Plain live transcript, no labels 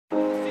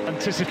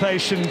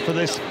Anticipation for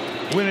this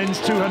women's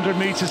 200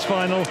 metres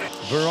final.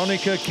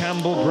 Veronica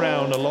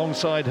Campbell-Brown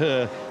alongside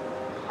her.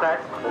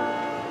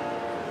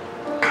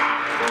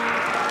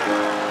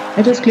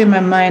 I just clear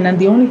my mind, and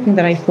the only thing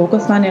that I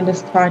focus on in the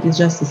start is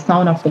just the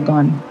sound of the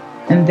gun.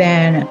 And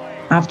then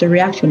after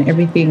reaction,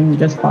 everything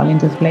just falls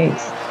into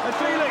place. And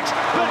Felix,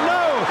 but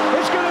no,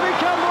 it's going to be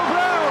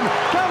Campbell-Brown.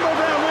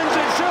 Campbell-Brown wins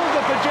it,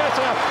 silver for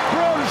Jetta,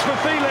 bronze for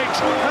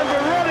Felix, and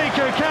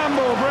Veronica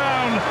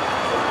Campbell-Brown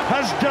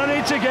has done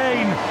it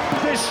again.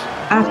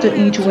 After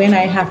each win,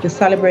 I have to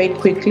celebrate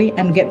quickly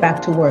and get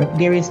back to work.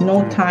 There is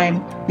no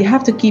time. You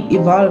have to keep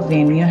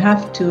evolving.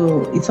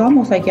 It's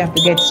almost like you have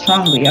to get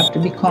stronger. You have to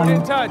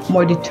become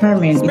more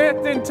determined.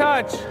 Smith in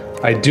touch.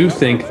 I do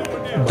think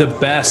the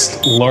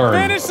best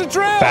learn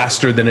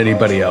faster than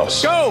anybody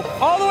else. Go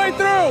all the way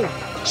through.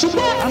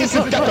 This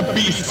has got to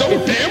be so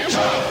damn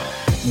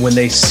tough. When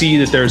they see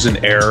that there's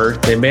an error,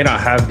 they may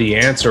not have the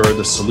answer or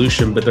the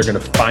solution, but they're going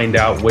to find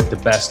out what the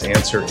best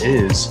answer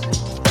is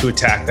to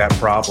attack that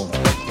problem.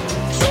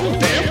 So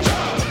damn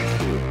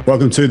tough.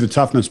 Welcome to the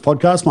Toughness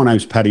Podcast. My name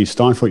is Paddy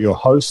Steinfort, your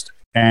host,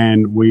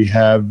 and we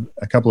have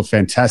a couple of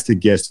fantastic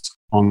guests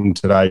on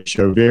today's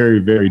show. Very,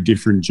 very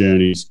different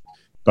journeys,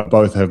 but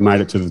both have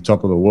made it to the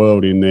top of the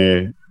world in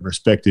their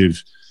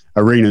respective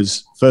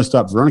arenas. First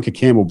up, Veronica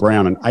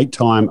Campbell-Brown, an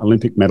 8-time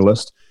Olympic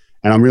medalist.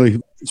 And I'm really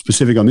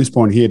specific on this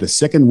point here, the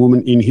second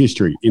woman in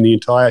history, in the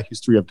entire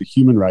history of the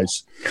human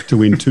race, to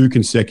win 2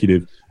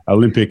 consecutive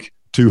Olympic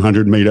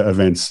 200-meter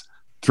events.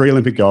 3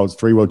 Olympic golds,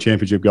 3 World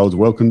Championship golds.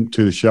 Welcome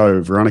to the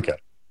show, Veronica.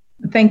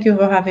 Thank you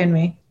for having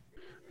me.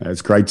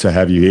 It's great to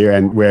have you here.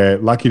 And we're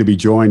lucky to be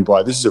joined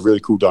by, this is a really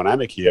cool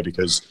dynamic here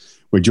because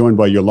we're joined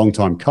by your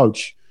longtime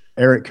coach,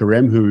 Eric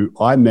Karem, who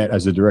I met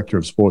as the Director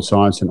of Sports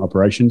Science and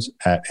Operations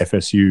at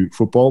FSU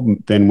Football,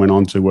 then went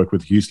on to work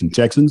with the Houston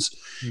Texans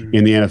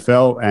in the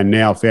NFL, and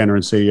now founder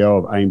and CEO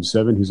of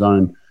AIM7, his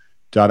own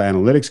data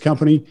analytics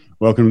company.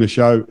 Welcome to the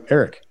show,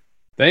 Eric.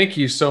 Thank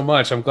you so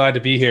much. I'm glad to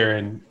be here.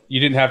 And you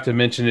didn't have to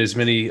mention as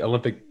many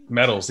Olympic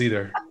medals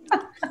either.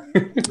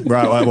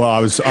 Right. Well, I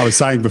was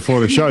saying before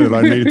the show that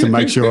I needed to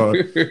make sure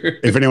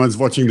if anyone's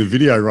watching the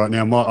video right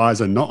now, my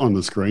eyes are not on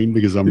the screen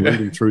because I'm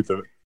reading through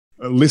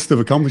a list of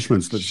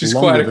accomplishments that's She's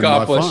longer quite than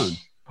my accomplished. phone.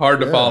 Hard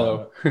to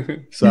follow.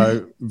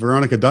 So,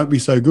 Veronica, don't be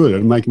so good.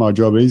 It'll make my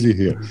job easier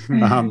here.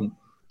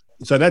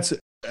 So that's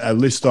a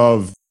list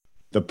of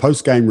the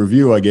post-game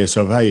review, I guess,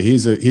 of, hey,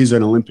 here's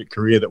an Olympic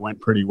career that went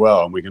pretty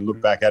well, and we can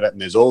look back at it,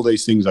 and there's all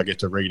these things I get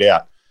to read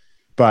out.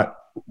 But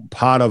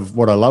part of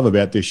what I love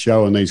about this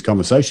show and these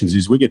conversations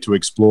is we get to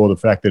explore the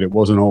fact that it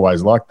wasn't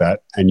always like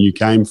that, and you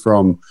came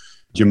from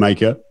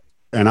Jamaica,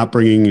 an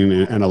upbringing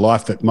and a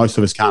life that most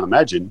of us can't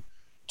imagine,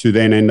 to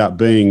then end up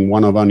being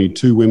one of only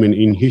 2 women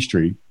in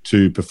history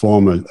to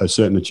perform a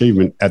certain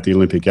achievement at the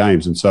Olympic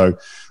Games. And so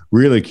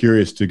really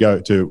curious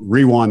to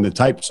rewind the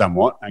tape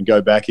somewhat and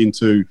go back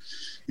into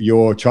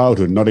your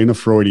childhood, not in a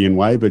Freudian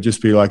way, but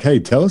just be like, hey,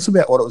 tell us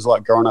about what it was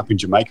like growing up in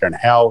Jamaica and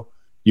how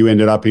you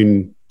ended up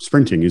in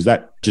sprinting. Is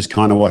that just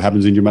kind of what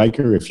happens in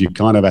Jamaica? If you're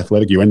kind of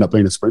athletic, you end up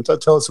being a sprinter.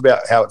 Tell us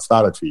about how it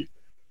started for you.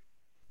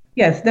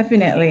 Yes,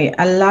 definitely.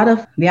 A lot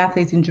of the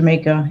athletes in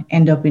Jamaica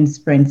end up in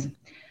sprints.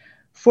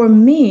 For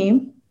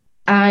me,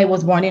 I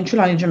was born in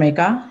Trelawny,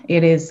 Jamaica.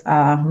 It is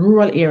a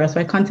rural area,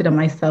 so I consider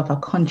myself a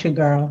country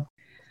girl.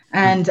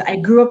 And I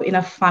grew up in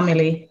a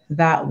family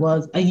that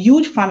was a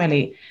huge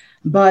family,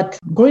 but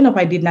growing up,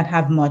 I did not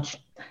have much.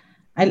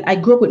 I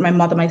grew up with my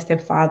mother, my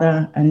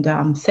stepfather,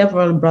 and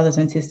several brothers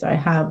and sisters. I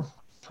have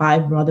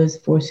 5 brothers,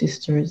 4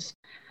 sisters.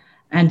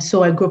 And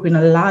so I grew up in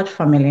a large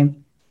family,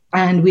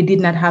 and we did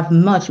not have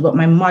much, but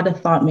my mother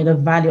taught me the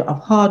value of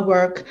hard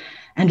work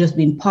and just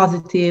being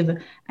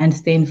positive and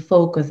staying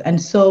focused. And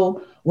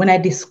so when I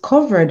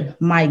discovered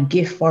my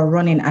gift for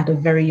running at a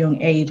very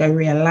young age, I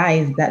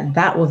realized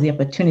that was the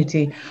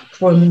opportunity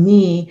for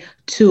me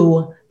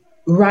to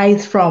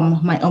rise from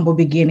my humble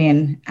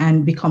beginning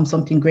and become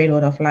something great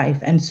out of life.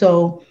 And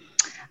so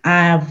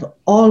I've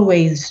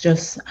always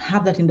just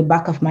have that in the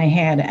back of my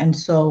head. And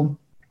so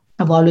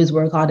I've always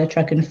worked hard at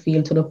track and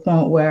field to the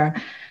point where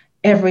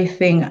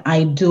everything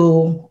I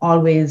do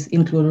always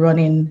include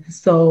running.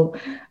 So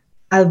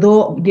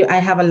although I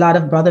have a lot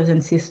of brothers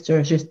and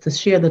sisters, just to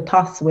share the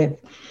task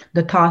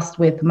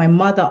with, my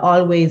mother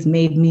always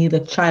made me the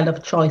child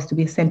of choice to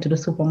be sent to the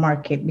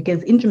supermarket,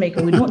 because in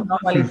Jamaica, we don't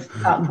normally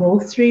stock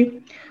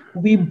grocery.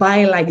 We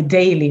buy like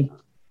daily.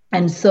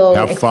 And so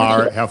how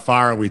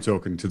far are we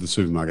talking to the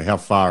supermarket? How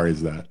far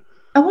is that?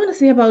 I want to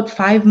say about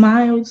 5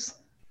 miles.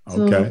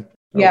 Okay.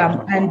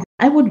 Yeah, and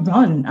I would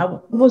run.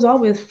 It was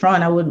always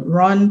fun. I would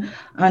run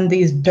on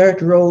these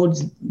dirt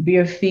roads,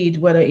 bare feet,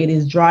 whether it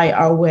is dry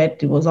or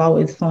wet. It was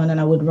always fun, and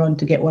I would run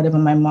to get whatever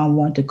my mom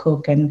wanted to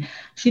cook. And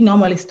she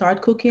normally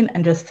start cooking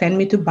and just send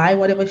me to buy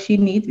whatever she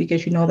needs because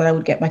she know that I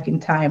would get back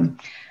in time.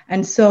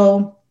 And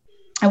so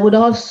I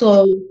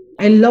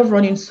I love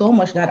running so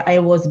much that I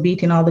was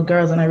beating all the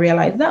girls, and I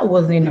realized that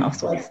wasn't enough.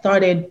 So I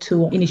started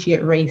to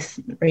initiate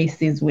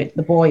races with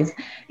the boys,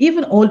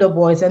 even older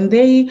boys, and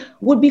they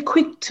would be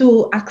quick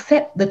to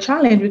accept the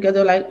challenge because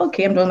they're like,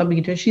 okay, I'm going to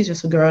beat her. She's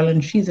just a girl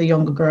and she's a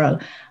younger girl.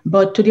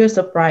 But to their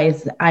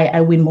surprise, I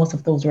win most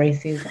of those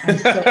races.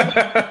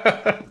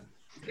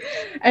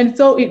 And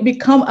so it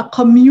became a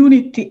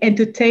community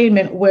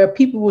entertainment where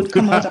people would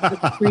come out of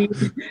the street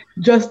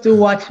just to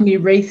watch me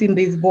racing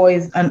these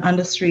boys on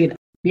the street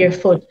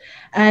barefoot.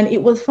 And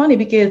it was funny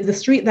because the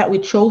street that we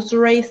chose to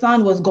race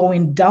on was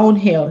going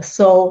downhill.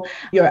 So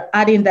you're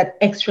adding that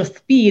extra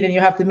speed and you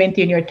have to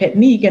maintain your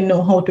technique and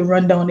know how to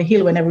run down the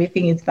hill when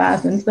everything is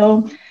fast. And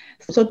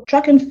so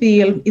track and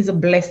field is a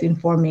blessing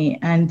for me.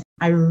 And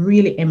I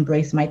really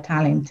embrace my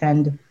talent.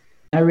 And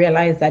I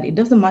realized that it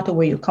doesn't matter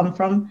where you come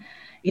from.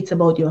 It's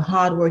about your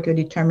hard work, your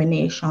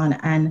determination.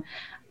 And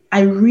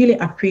I really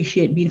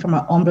appreciate being from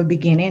a humble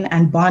beginning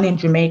and born in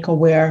Jamaica,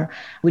 where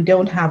we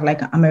don't have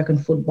like American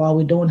football.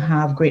 We don't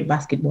have great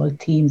basketball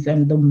teams.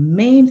 And the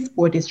main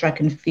sport is track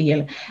and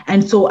field.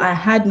 And so I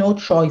had no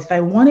choice. If I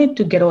wanted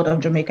to get out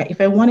of Jamaica,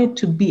 if I wanted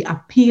to be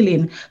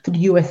appealing to the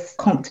US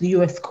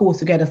schools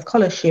to get a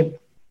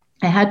scholarship,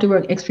 I had to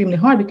work extremely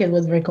hard because it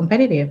was very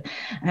competitive.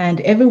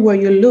 And everywhere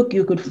you look,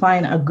 you could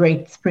find a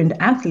great sprint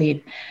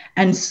athlete.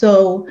 And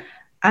so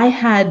I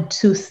had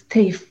to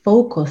stay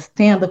focused,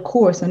 stay on the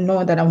course, and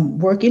know that I'm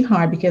working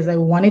hard because I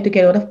wanted to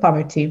get out of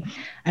poverty.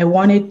 I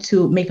wanted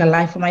to make a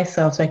life for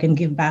myself so I can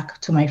give back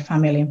to my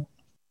family.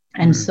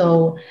 And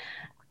so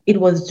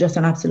it was just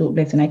an absolute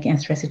blessing. I can't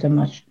stress it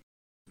enough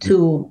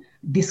to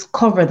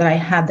discover that I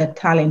had that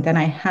talent, and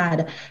I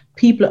had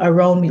people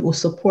around me who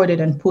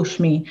supported and pushed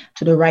me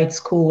to the right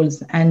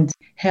schools and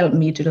helped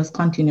me to just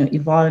continue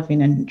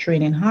evolving and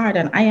training hard.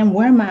 And I am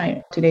where I'm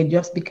at today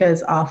just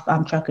because of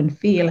track and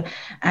field.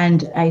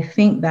 And I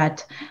think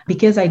that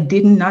because I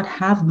did not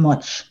have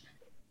much,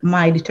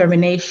 my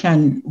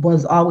determination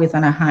was always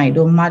on a high,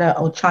 no matter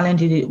how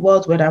challenging it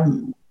was, whether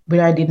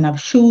I didn't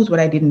have shoes,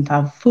 whether I didn't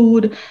have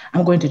food,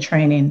 I'm going to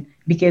training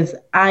because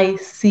I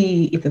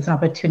see it as an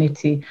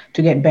opportunity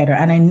to get better.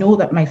 And I know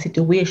that my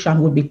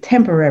situation would be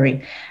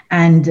temporary.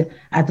 And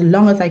as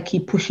long as I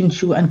keep pushing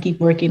through and keep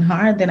working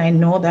hard, then I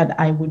know that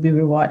I would be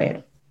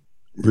rewarded.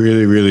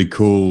 Really, really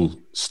cool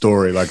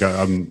story. Like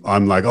I'm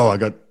like, I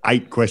got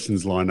 8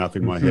 questions lined up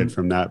in my head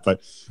from that.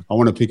 But I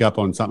want to pick up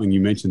on something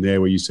you mentioned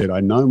there where you said, I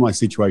know my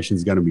situation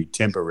is going to be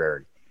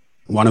temporary.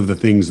 One of the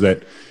things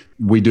that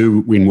we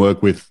do in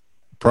work with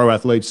pro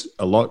athletes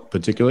a lot,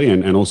 particularly,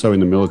 and also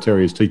in the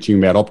military, is teaching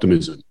about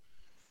optimism,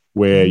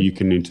 where you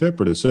can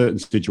interpret a certain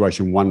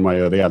situation one way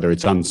or the other.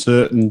 It's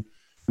uncertain.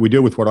 We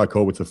deal with what I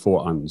call with the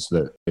 4 uns,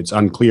 that it's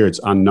unclear, it's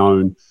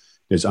unknown,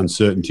 there's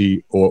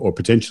uncertainty, or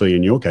potentially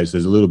in your case,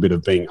 there's a little bit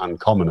of being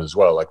uncommon as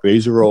well. Like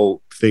these are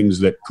all things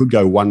that could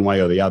go one way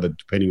or the other,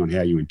 depending on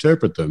how you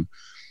interpret them.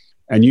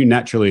 And you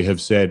naturally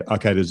have said,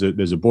 okay,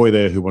 there's a boy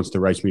there who wants to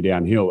race me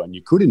downhill. And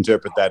you could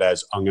interpret that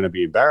as I'm going to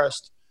be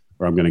embarrassed,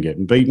 or I'm going to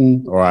get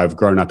beaten, or I've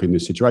grown up in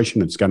this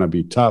situation, it's going to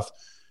be tough.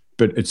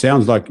 But it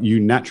sounds like you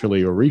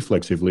naturally or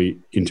reflexively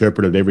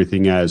interpreted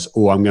everything as,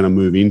 I'm going to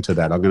move into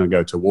that. I'm going to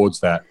go towards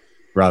that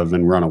rather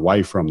than run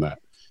away from that.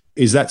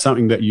 Is that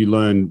something that you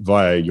learned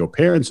via your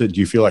parents? Do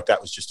you feel like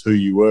that was just who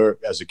you were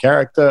as a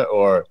character?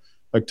 Or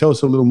like, tell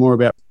us a little more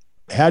about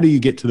how do you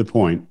get to the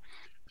point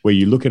where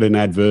you look at an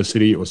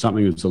adversity or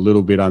something that's a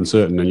little bit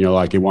uncertain and you're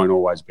like, it won't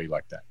always be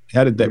like that?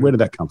 Where did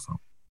that come from?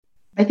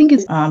 I think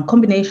it's a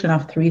combination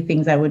of 3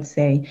 things, I would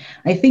say.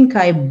 I think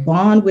I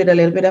bond with a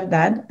little bit of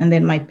that, and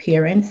then my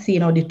parents,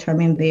 seeing how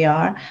determined they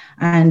are,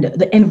 and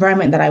the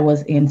environment that I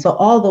was in. So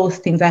all those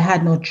things, I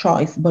had no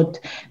choice, but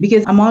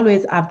because I'm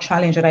always have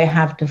challenge that I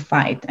have to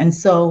fight. And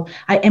so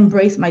I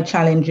embrace my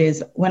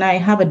challenges. When I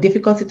have a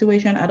difficult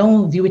situation, I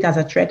don't view it as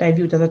a threat. I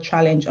view it as a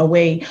challenge, a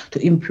way to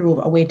improve,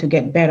 a way to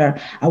get better,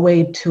 a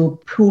way to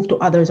prove to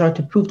others or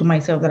to prove to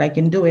myself that I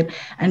can do it.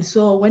 And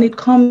so when it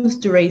comes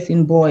to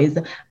racing boys,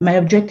 my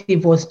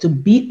objective was to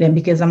beat them,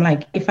 because I'm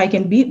like, if I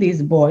can beat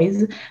these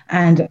boys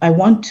and I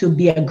want to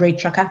be a great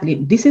track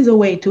athlete, this is a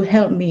way to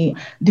help me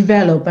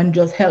develop and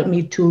just help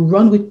me to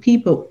run with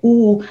people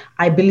who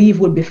I believe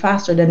would be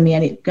faster than me,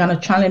 and it's gonna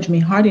challenge me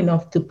hard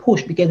enough to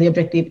push, because the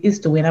objective is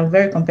to win. I'm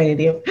very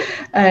competitive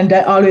and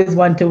I always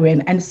want to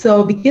win. And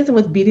so because I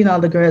was beating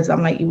all the girls,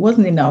 I'm like, it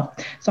wasn't enough.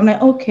 So I'm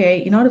like,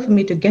 okay, in order for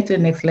me to get to the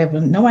next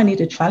level, now I need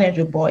to challenge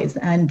the boys.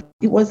 And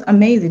it was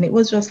amazing. It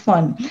was just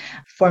fun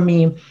for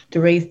me to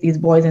race these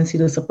boys and see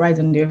the surprise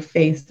on their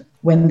face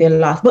when they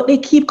lost. But they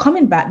keep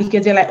coming back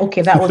because they're like,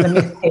 okay, that was a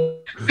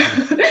mistake.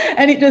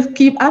 And it just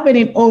keep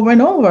happening over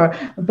and over.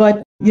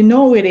 But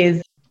it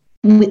is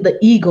with the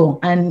ego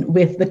and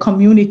with the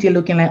community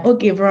looking like,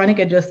 okay,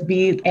 Veronica just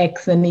beat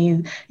X,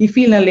 and you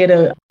feel a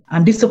little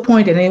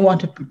disappointed and he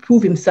wanted to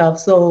prove himself.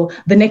 So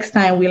the next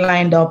time we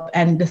lined up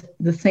and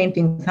the same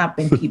things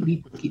happened.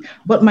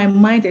 But my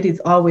mindset is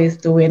always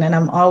to win, and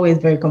I'm always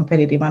very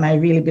competitive. And I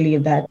really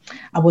believe that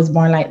I was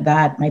born like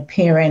that. My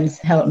parents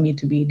helped me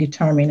to be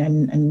determined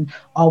and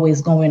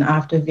always going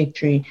after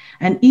victory.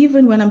 And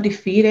even when I'm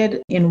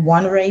defeated in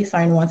one race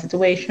or in one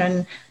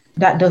situation,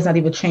 that does not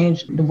even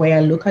change the way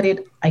I look at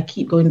it. I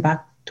keep going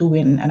back to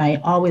win. And I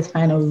always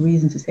find a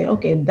reason to say,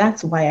 okay,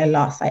 that's why I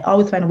lost. I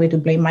always find a way to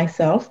blame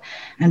myself.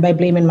 And by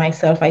blaming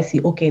myself, I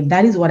see, okay,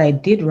 that is what I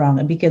did wrong.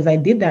 And because I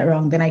did that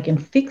wrong, then I can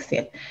fix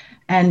it.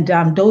 And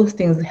those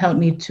things help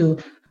me to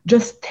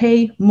just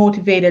stay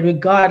motivated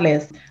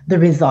regardless the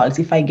results,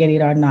 if I get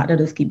it or not. I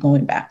just keep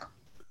going back.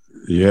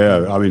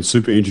 Yeah, I mean,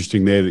 super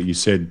interesting there that you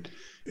said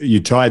you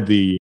tied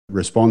the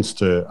response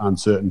to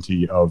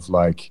uncertainty of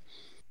like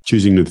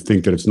choosing to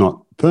think that it's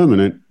not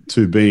permanent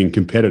to being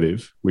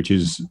competitive, which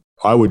is,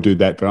 I would do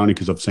that, but only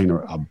because I've seen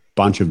a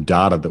bunch of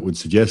data that would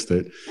suggest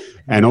it.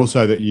 And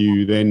also that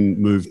you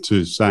then moved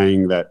to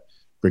saying that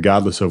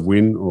regardless of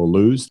win or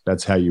lose,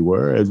 that's how you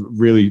were. A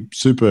really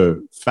super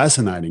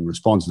fascinating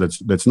response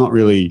that's not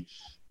really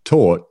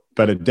taught,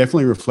 but it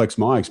definitely reflects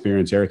my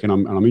experience, Eric, and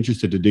I'm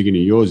interested to dig into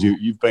yours.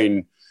 You've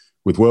been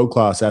with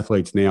world-class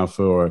athletes now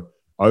for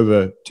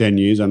over 10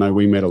 years. I know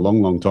we met a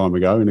long, long time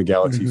ago in a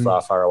galaxy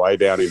far, far away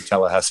down in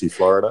Tallahassee,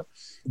 Florida.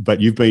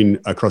 But you've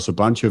been across a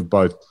bunch of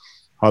both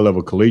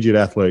high-level collegiate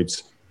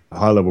athletes,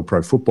 high-level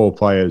pro football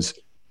players,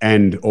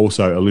 and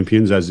also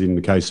Olympians, as in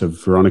the case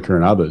of Veronica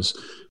and others.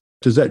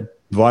 Does that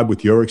vibe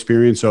with your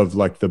experience of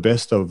like the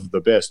best of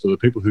the best, or the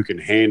people who can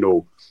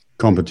handle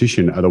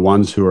competition are the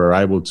ones who are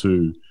able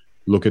to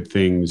look at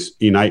things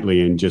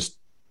innately and just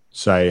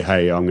say,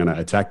 hey, I'm going to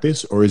attack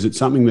this? Or is it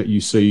something that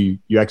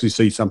you actually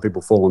see some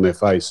people fall on their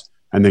face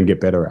and then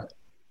get better at?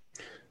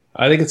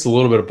 I think it's a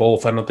little bit of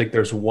both. I don't think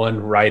there's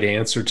one right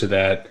answer to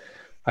that.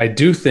 I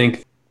do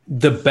think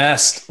the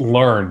best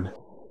learn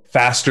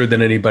faster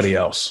than anybody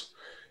else.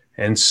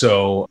 And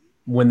so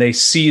when they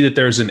see that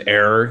there's an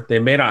error, they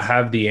may not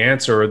have the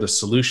answer or the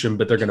solution,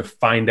 but they're going to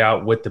find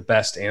out what the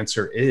best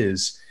answer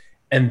is.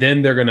 And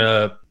then they're going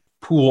to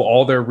pool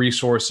all their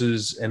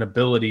resources and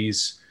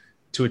abilities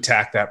to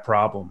attack that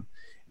problem.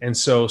 And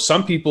so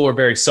some people are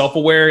very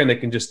self-aware and they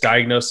can just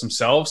diagnose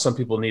themselves. Some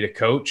people need a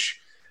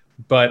coach.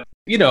 But,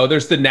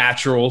 there's the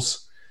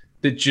naturals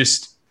that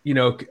just,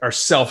 are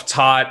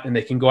self-taught and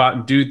they can go out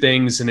and do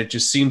things and it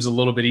just seems a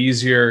little bit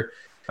easier.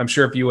 I'm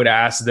sure if you would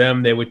ask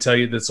them, they would tell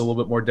you that's a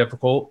little bit more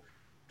difficult.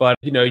 But,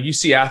 you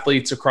see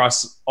athletes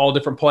across all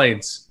different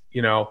planes,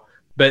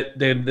 but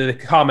the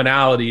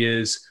commonality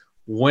is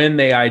when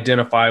they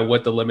identify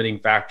what the limiting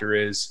factor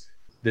is,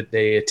 that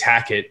they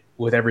attack it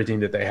with everything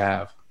that they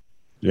have.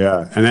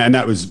 Yeah. And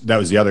that was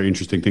the other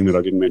interesting thing that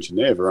I didn't mention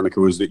there, Veronica,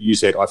 was that you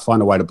said, I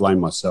find a way to blame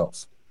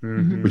myself,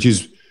 which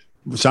is,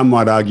 some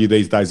might argue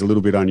these days a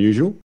little bit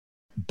unusual,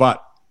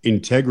 but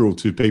integral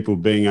to people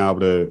being able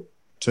to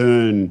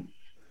turn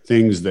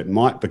things that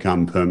might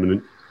become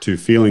permanent to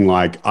feeling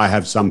like I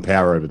have some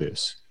power over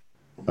this.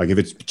 Like if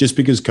it's just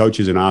because coach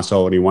is an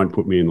asshole and he won't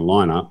put me in the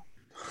lineup,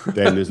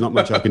 then there's not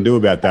much I can do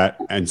about that.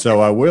 And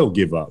so I will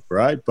give up,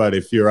 right? But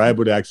if you're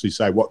able to actually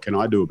say, what can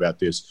I do about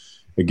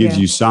this? It gives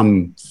you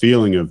some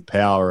feeling of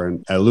power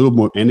and a little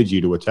more energy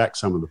to attack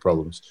some of the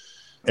problems.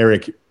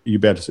 Eric, you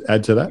about to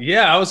add to that?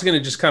 Yeah, I was going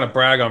to just kind of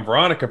brag on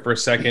Veronica for a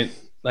second.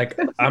 Like,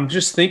 I'm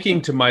just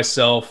thinking to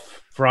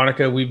myself,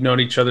 Veronica, we've known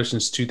each other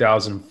since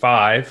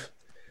 2005.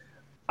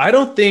 I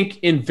don't think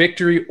in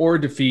victory or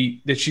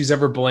defeat that she's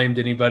ever blamed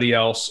anybody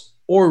else,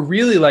 or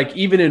really like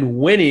even in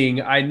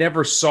winning, I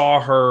never saw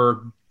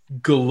her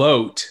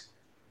gloat.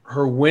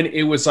 Her win,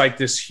 it was like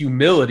this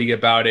humility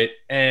about it.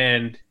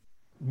 And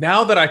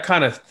now that I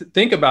kind of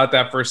think about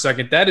that for a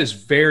second, that is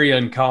very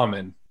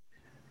uncommon.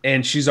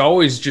 And she's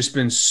always just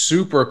been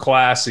super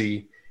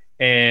classy.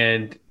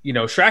 And,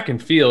 track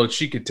and field,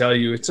 she could tell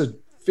you it's a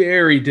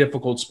very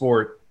difficult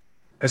sport,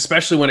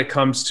 especially when it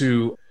comes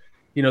to,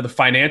 the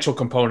financial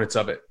components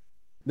of it.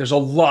 There's a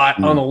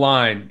lot on the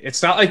line.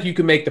 It's not like you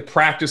can make the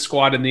practice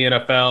squad in the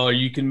NFL or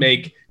you can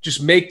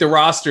just make the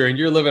roster and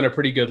you're living a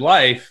pretty good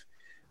life.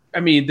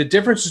 I mean, the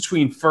difference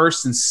between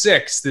first and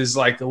sixth is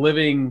like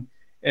living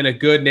in a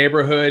good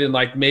neighborhood and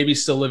like maybe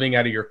still living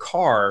out of your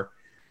car.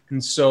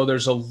 And so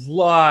there's a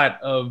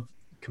lot of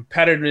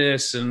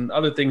competitiveness and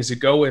other things that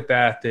go with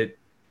that,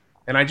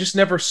 and I just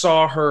never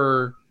saw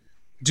her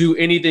do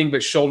anything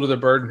but shoulder the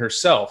burden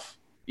herself,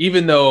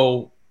 even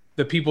though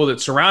the people that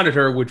surrounded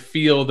her would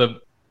feel the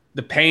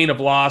pain of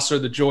loss or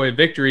the joy of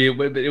victory.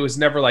 It was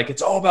never like,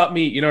 it's all about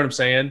me. You know what I'm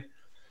saying?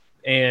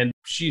 And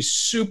she's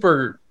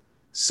super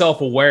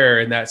self-aware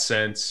in that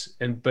sense,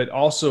 but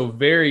also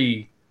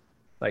very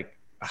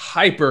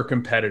hyper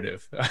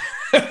competitive.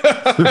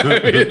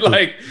 I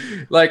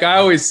mean, like I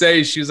always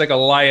say, she's like a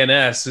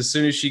lioness. As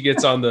soon as she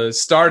gets on the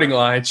starting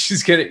line,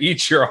 she's going to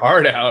eat your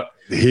heart out.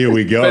 Here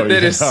we go. But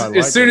then as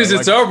soon as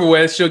it's over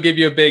with, she'll give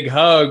you a big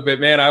hug. But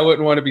man, I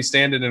wouldn't want to be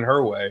standing in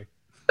her way.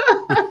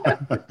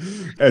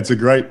 It's a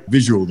great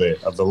visual there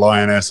of the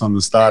lioness on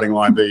the starting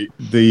line.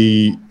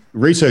 The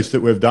research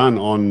that we've done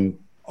on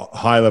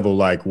high level,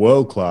 like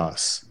world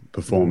class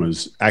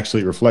performers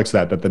actually reflects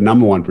that the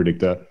number one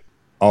predictor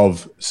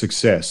of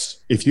success,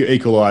 if you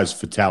equalize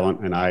for talent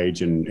and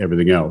age and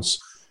everything else,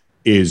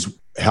 is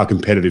how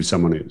competitive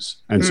someone is.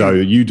 And so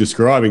you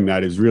describing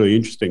that is really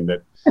interesting,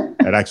 that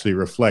it actually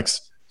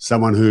reflects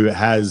someone who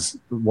has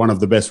one of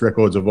the best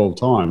records of all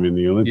time in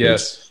the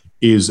Olympics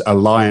is a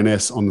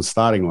lioness on the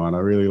starting line. I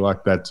really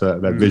like that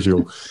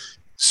visual.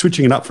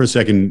 Switching it up for a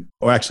second,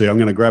 or actually I'm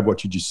going to grab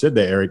what you just said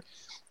there, Eric.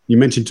 You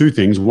mentioned two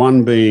things.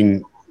 One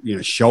being,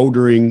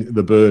 shouldering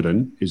the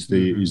burden is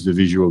the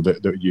visual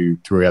that you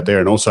threw out there,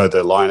 and also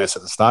the lioness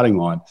at the starting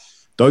line.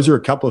 Those are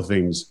a couple of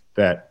things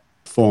that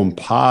form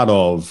part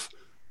of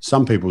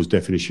some people's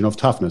definition of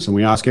toughness. And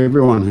we ask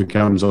everyone who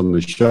comes on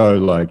the show,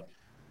 like,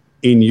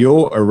 in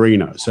your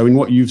arena, so in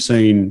what you've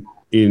seen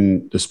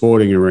in the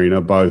sporting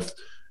arena, both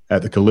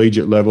at the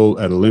collegiate level,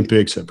 at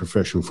Olympics, at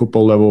professional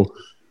football level,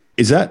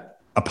 is that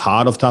a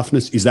part of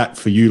toughness? Is that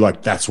for you,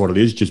 like, that's what it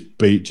is, just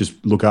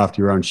look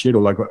after your own shit?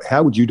 Or like,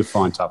 how would you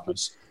define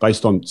toughness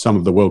based on some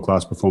of the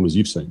world-class performers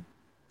you've seen?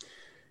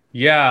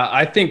 Yeah,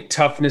 I think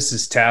toughness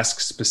is task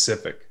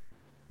specific.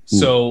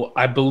 So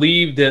I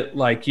believe that,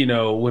 like,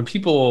 when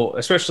people,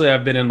 especially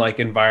I've been in like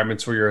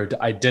environments where you're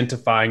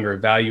identifying or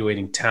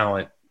evaluating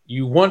talent,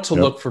 you want to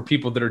look for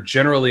people that are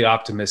generally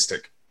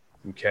optimistic.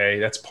 Okay.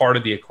 That's part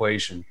of the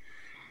equation,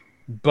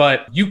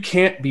 but you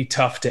can't be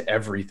tough to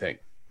everything.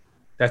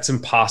 That's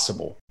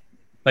impossible.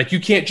 Like, you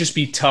can't just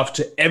be tough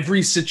to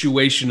every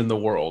situation in the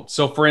world.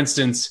 So for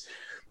instance,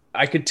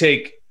 I could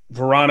take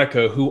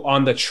Veronica, who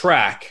on the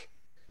track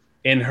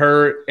in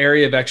her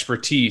area of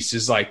expertise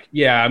is like,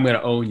 yeah, I'm going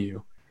to own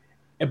you.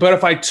 But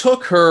if I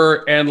took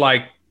her and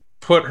like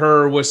put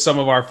her with some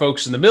of our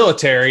folks in the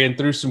military and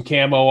threw some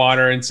camo on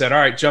her and said, all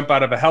right, jump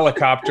out of a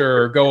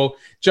helicopter or go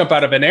jump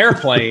out of an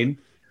airplane,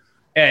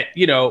 and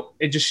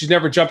she's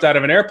never jumped out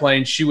of an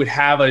airplane, she would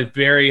have a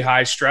very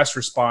high stress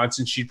response,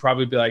 and she'd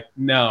probably be like,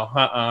 no,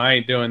 I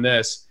ain't doing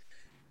this,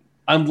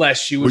 unless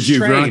she was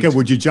trained. Veronica,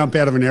 would you jump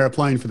out of an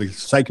airplane for the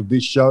sake of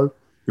this show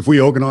if we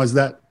organize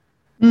that?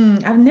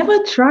 I've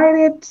never tried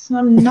it.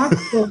 I'm not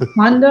so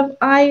fond of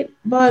height,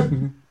 but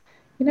you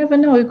never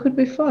know. It could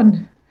be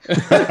fun. All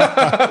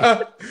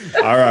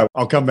right,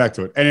 I'll come back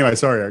to it. Anyway,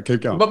 sorry, I'll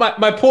keep going. But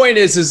my point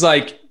is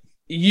like,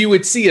 you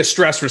would see a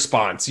stress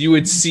response. You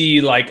would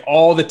see like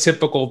all the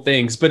typical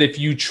things. But if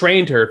you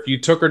trained her, if you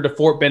took her to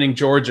Fort Benning,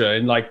 Georgia,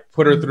 and like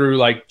put her through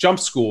like jump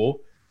school,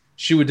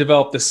 she would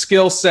develop the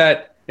skill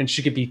set and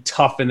she could be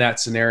tough in that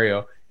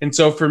scenario. And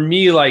so for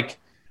me, like,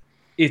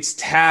 it's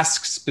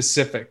task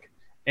specific,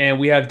 and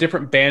we have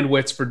different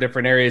bandwidths for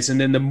different areas. And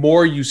then the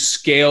more you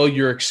scale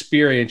your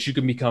experience, you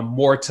can become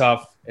more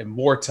tough and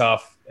more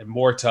tough and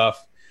more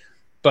tough.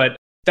 But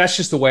that's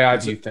just the way I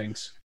view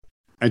things.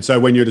 And so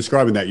when you're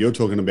describing that, you're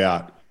talking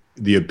about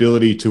the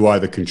ability to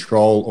either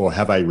control or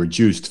have a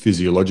reduced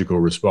physiological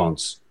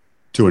response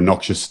to a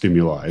noxious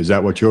stimuli. Is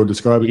that what you're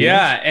describing?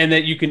 Yeah, and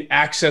that you can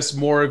access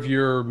more of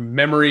your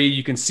memory.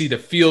 You can see the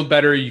field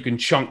better. You can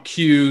chunk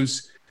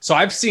cues. So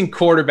I've seen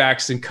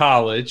quarterbacks in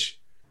college,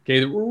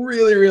 that were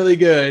really, really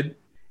good,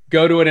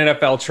 go to an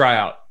NFL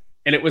tryout,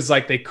 and it was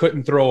like they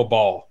couldn't throw a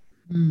ball.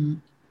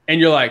 And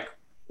you're like,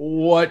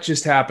 what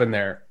just happened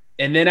there?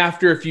 And then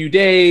after a few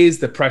days,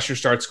 the pressure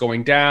starts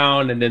going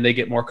down, and then they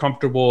get more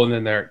comfortable, and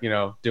then they're,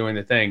 doing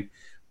the thing.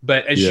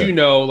 But as you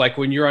know, like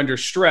when you're under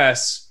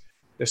stress,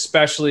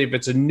 especially if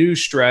it's a new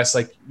stress,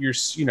 like you're,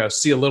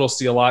 see a little,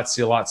 see a lot,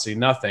 see a lot, see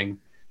nothing.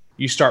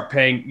 You start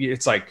paying,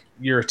 it's like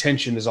your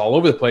attention is all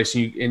over the place,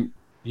 and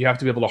you have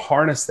to be able to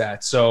harness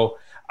that. So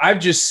I've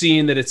just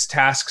seen that it's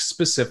task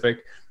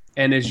specific.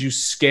 And as you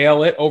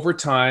scale it over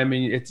time,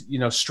 and it's,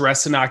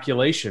 stress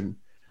inoculation,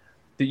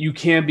 that you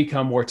can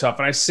become more tough.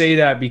 And I say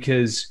that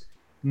because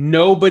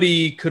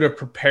nobody could have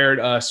prepared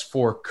us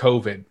for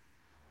COVID,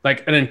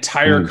 like an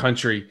entire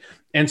country.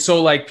 And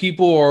so like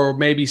people are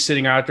maybe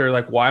sitting out there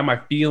like, why am I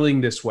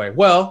feeling this way?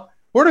 Well,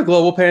 we're in a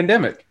global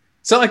pandemic.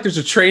 It's not like there's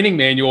a training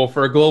manual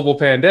for a global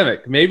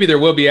pandemic. Maybe there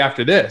will be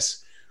after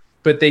this,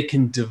 but they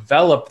can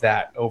develop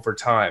that over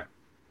time.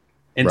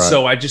 And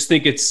so I just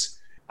think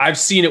I've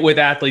seen it with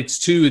athletes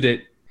too,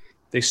 that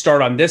they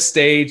start on this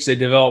stage, they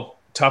develop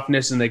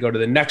toughness, and they go to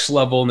the next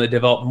level and they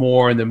develop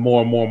more, and then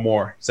more and more and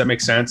more. Does that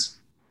make sense?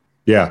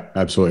 Yeah,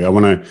 absolutely. I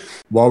want to,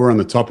 while we're on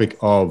the topic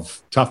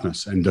of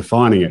toughness and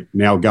defining it,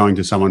 now going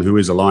to someone who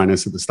is a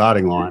lioness at the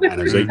starting line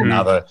and has eaten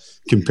other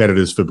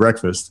competitors for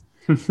breakfast,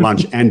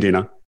 lunch and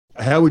dinner.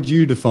 How would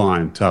you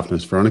define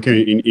toughness, Veronica,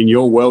 in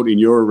your world, in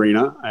your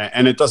arena?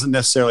 And it doesn't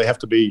necessarily have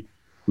to be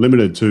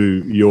limited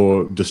to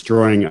your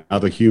destroying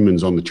other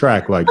humans on the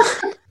track. Like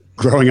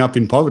growing up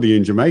in poverty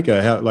in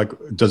Jamaica,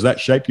 does that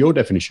shape your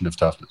definition of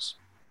toughness?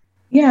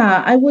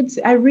 Yeah,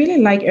 I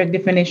really like your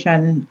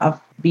definition of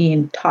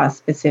being task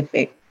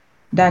specific.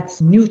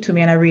 That's new to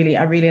me, and I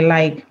really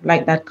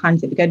like that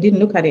concept, because I didn't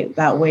look at it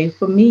that way.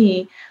 For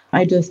me,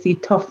 I just see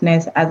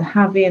toughness as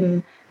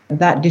having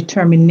that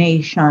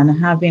determination,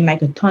 having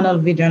like a tunnel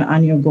vision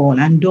on your goal,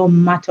 and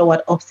don't matter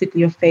what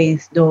obstacle you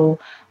face, don't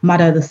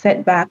matter the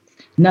setbacks,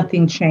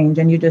 nothing changed,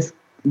 and you just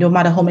no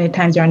matter how many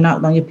times you're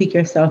knocked down, you pick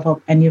yourself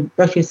up and you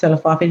brush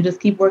yourself off and just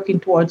keep working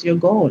towards your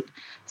goal.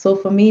 So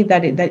for me,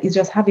 that is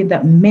just having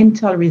that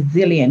mental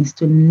resilience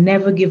to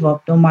never give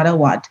up no matter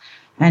what,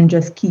 and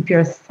just keep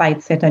your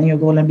sights set on your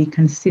goal and be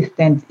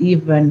consistent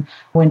even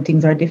when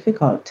things are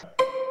difficult.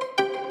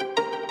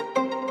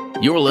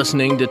 You're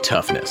listening to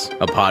Toughness,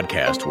 a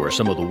podcast where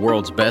some of the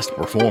world's best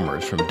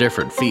performers from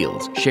different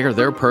fields share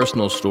their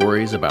personal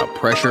stories about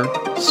pressure,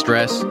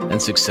 stress,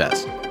 and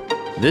success.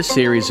 This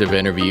series of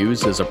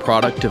interviews is a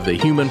product of the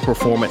Human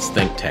Performance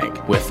Think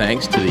Tank, with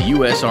thanks to the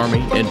U.S.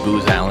 Army and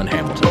Booz Allen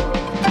Hamilton.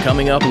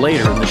 Coming up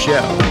later in the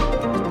show.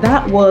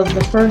 That was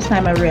the first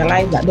time I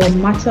realized that no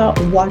matter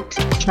what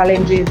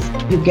challenges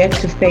you get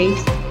to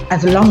face,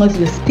 as long as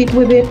you stick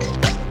with it,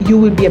 you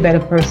will be a better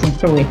person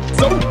through it.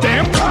 So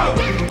damn proud.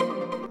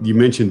 You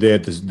mentioned there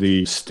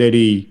the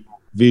steady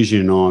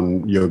vision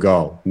on your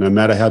goal. No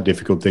matter how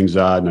difficult things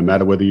are, no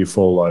matter whether you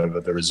fall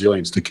over, the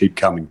resilience to keep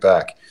coming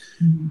back.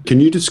 Mm-hmm. Can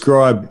you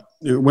describe,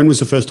 when was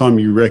the first time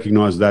you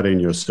recognized that in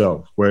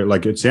yourself? Where,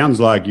 like, it sounds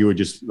like you were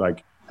just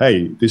like,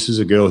 hey, this is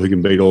a girl who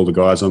can beat all the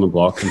guys on the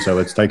block, and so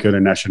let's take her to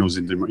nationals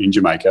in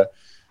Jamaica.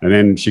 And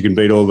then she can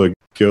beat all the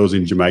girls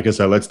in Jamaica,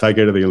 so let's take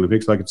her to the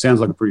Olympics. Like, it sounds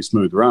like a pretty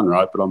smooth run,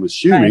 right? But I'm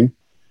assuming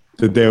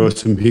that there were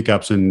some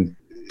hiccups and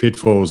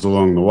pitfalls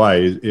along the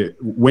way.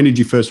 When did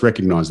you first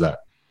recognize that?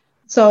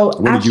 So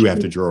when did you have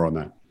to draw on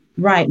that?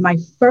 Right. My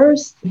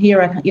first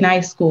year in high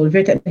school,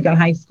 Very Technical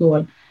High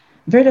School.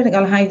 Very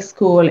Technical High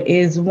School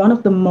is one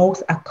of the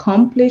most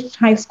accomplished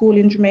high school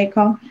in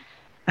Jamaica.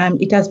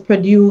 It has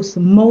produced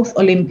most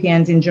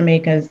Olympians in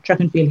Jamaica's track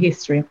and field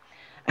history.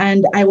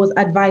 And I was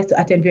advised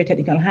to attend Very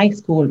Technical High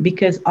School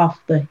because of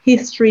the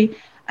history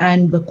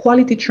and the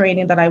quality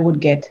training that I would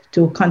get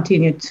to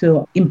continue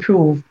to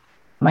improve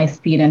my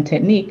speed and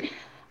technique.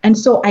 And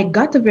so I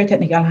got to Very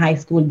Technical High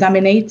School,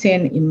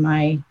 dominating in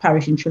my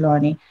parish in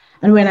Trelawney.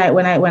 And when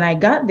I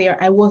got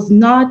there, I was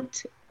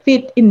not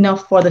fit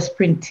enough for the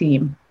sprint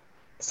team.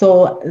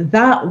 So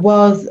that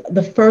was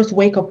the first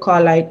wake-up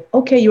call, like,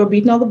 okay, you were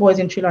beating all the boys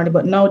in Trelawney,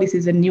 but now this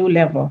is a new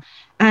level.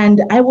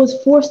 And I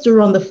was forced to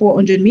run the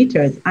 400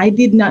 meters. I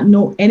did not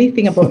know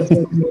anything about the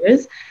 400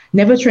 meters,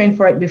 never trained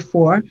for it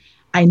before.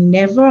 I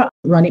never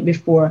run it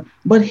before,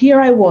 but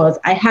here I was.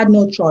 I had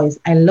no choice.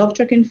 I love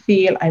track and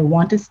field. I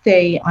want to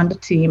stay on the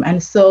team.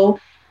 And so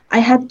I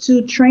had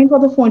to train for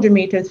the 400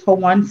 meters for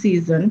one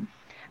season.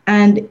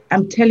 And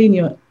I'm telling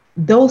you,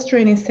 those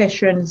training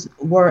sessions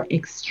were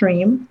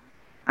extreme.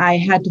 I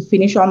had to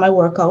finish all my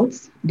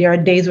workouts. There are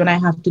days when I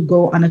have to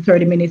go on a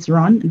 30 minutes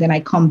run, and then I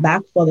come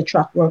back for the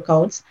track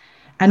workouts.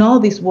 And all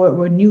these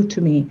were new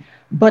to me.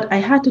 But I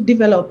had to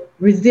develop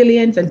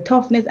resilience and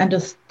toughness and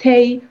just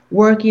stay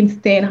working,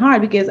 staying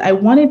hard, because I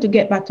wanted to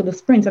get back to the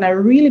sprints. And I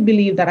really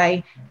believe that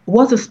I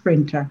was a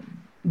sprinter.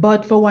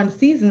 But for one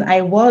season,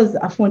 I was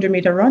a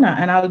 400-meter runner.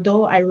 And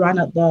although I ran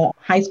at the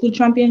high school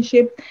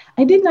championship,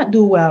 I did not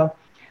do well.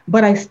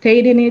 But I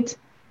stayed in it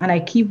and I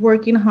keep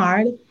working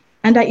hard.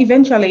 And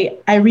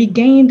I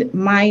regained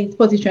my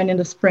position in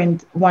the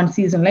sprint one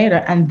season later.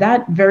 And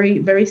that very,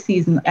 very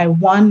season, I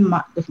won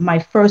my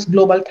first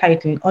global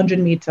title,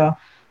 100-meter,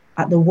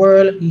 at the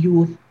World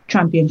Youth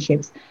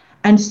Championships.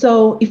 And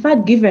so if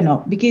I'd given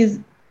up, because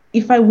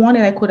if I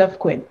wanted, I could have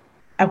quit.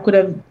 I could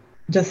have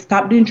just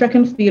stopped doing track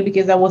and field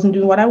because I wasn't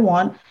doing what I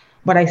want,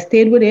 but I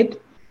stayed with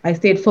it. I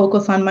stayed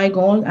focused on my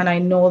goal, and I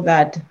know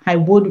that I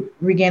would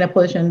regain a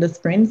position in the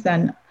sprints.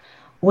 And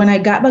when I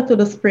got back to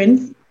the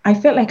sprints, I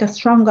felt like a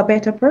stronger,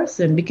 better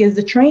person because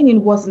the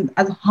training wasn't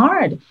as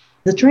hard.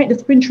 The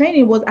sprint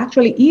training was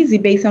actually easy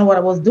based on what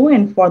I was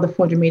doing for the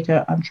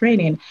 400-meter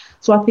training.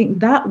 So I think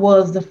that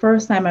was the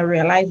first time I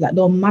realized that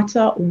no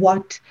matter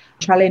what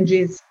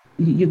challenges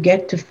you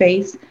get to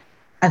face,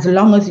 as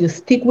long as you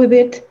stick with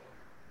it,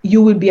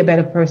 you will be a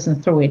better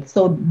person through it.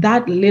 So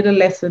that little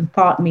lesson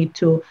taught me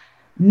to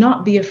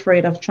not be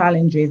afraid of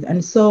challenges.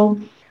 And so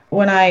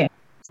when I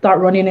start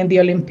running in the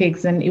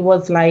Olympics, and it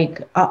was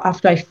like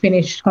after I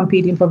finished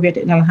competing for Very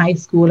Technical High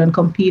School and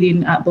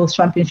competing at those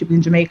championships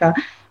in Jamaica,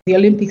 the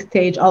Olympic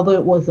stage, although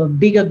it was a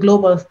bigger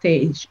global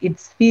stage, it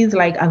feels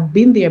like I've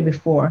been there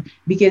before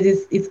because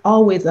it's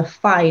always a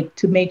fight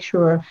to make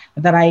sure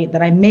that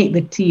I make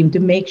the team, to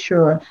make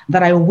sure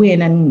that I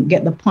win and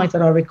get the points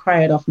that are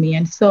required of me.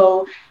 And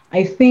so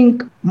I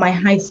think my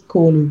high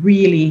school,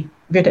 really,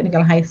 Very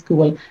Technical High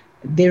School,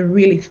 they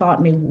really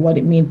taught me what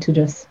it means to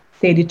just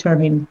stay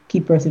determined,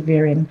 keep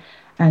persevering,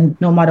 and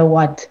no matter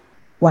what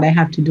I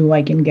have to do,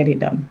 I can get it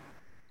done.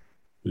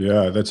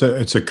 Yeah,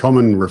 it's a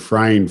common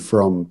refrain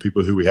from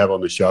people who we have on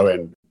the show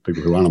and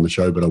people who aren't on the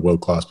show but are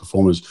world-class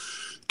performers,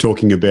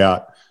 talking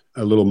about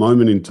a little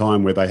moment in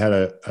time where they had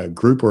a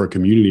group or a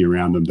community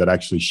around them that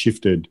actually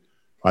shifted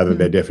either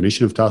their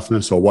definition of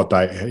toughness or what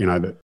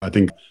they, I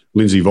think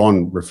Lindsey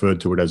Vonn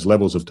referred to it as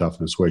levels of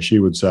toughness, where she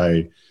would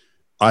say,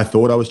 I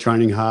thought I was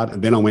training hard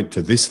and then I went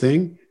to this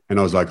thing and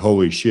I was like,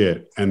 holy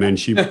shit. And then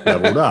she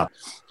leveled up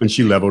and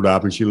she leveled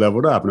up and she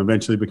leveled up and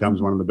eventually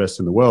becomes one of the best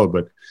in the world.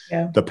 But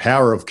the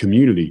power of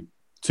community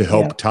to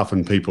help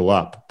toughen people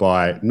up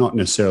by not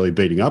necessarily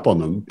beating up on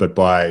them, but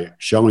by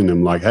showing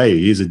them like, hey,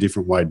 here's a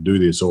different way to do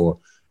this, or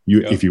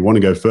if you want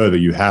to go further,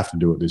 you have to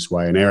do it this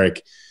way. And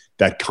Eric,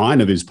 that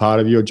kind of is part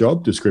of your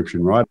job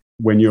description, right?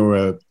 When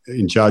you're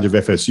in charge of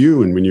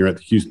FSU and when you're at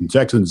the Houston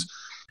Texans,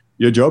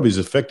 your job is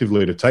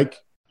effectively to take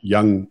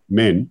young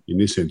men, in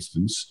this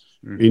instance,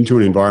 into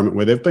an environment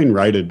where they've been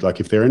rated, like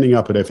if they're ending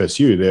up at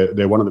FSU,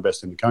 they're one of the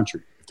best in the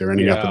country. If they're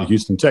ending up at the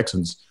Houston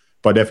Texans,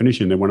 by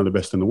definition, they're one of the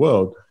best in the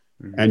world.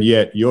 And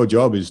yet your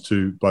job is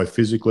to both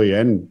physically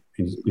and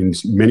in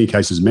many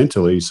cases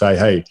mentally say,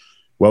 hey,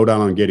 well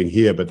done on getting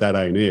here, but that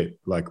ain't it.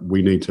 Like,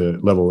 we need to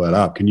level that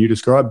up. Can you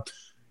describe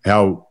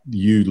how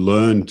you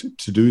learned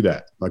to do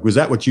that? Like, was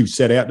that what you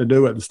set out to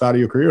do at the start of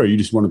your career, or you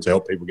just wanted to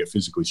help people get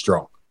physically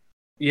strong?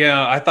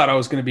 Yeah, I thought I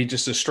was going to be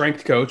just a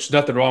strength coach.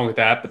 Nothing wrong with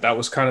that, but that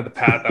was kind of the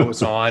path I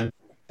was on.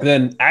 And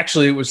then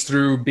actually it was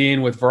through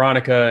being with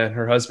Veronica and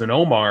her husband,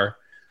 Omar,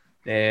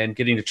 and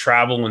getting to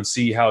travel and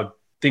see how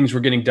things were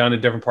getting done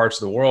in different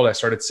parts of the world. I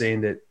started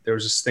seeing that there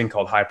was this thing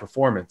called high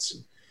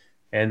performance,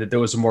 and that there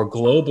was a more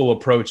global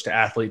approach to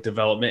athlete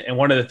development. And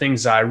one of the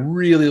things I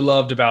really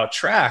loved about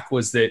track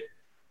was that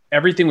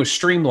everything was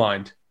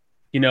streamlined.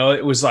 You know,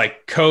 it was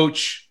like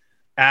coach,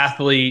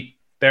 athlete,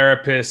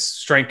 therapist,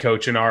 strength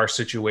coach in our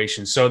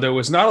situation. So there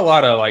was not a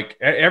lot of like,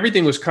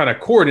 everything was kind of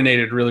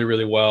coordinated really,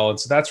 really well. And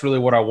so that's really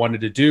what I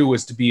wanted to do,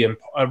 was to be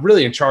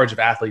really in charge of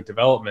athlete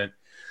development.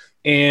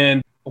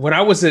 And when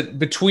I was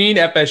between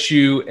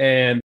FSU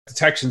and the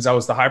Texans, I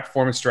was the high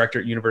performance director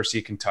at University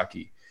of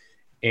Kentucky.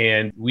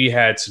 And we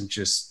had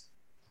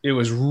it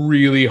was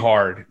really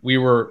hard. We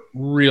were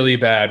really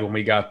bad when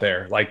we got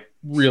there, like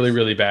really,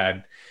 really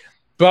bad.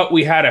 But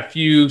we had a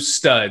few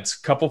studs,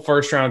 a couple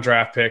first-round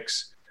draft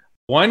picks.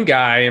 One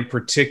guy in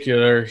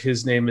particular,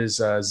 his name is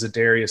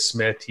Zadarius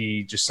Smith.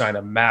 He just signed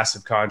a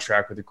massive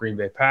contract with the Green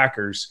Bay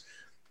Packers.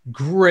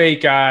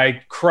 Great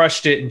guy,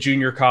 crushed it in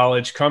junior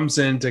college, comes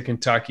into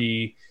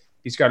Kentucky.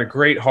 He's got a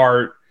great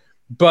heart,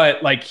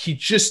 but like he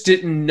just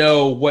didn't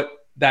know what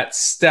that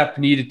step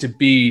needed to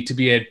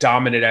be a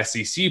dominant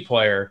SEC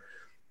player.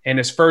 And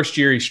his first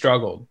year, he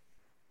struggled.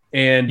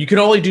 And you can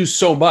only do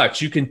so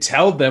much. You can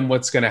tell them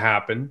what's going to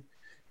happen.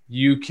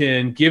 You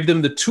can give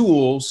them the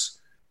tools,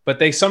 but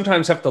they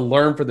sometimes have to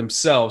learn for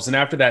themselves. And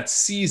after that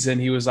season,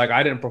 he was like,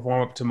 I didn't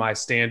perform up to my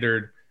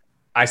standard.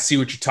 I see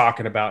what you're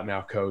talking about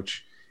now,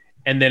 coach.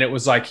 And then it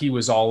was like he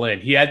was all in.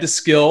 He had the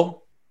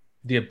skill,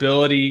 the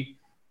ability,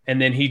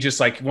 and then he just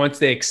like, once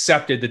they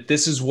accepted that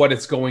this is what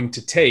it's going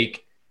to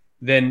take,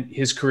 then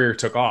his career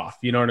took off.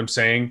 You know what I'm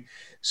saying?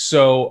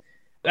 So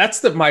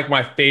that's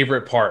my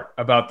favorite part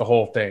about the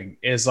whole thing,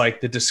 is like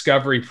the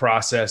discovery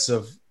process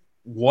of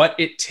what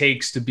it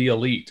takes to be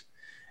elite.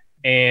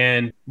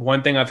 And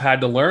one thing I've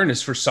had to learn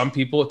is, for some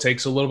people, it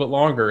takes a little bit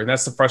longer. And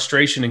that's the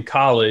frustration in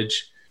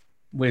college,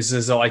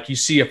 is like you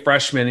see a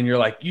freshman and you're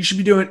like, you should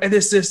be doing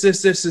this,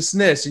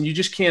 and you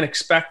just can't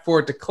expect for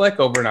it to click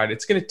overnight.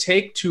 It's going to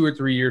take 2 or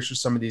 3 years for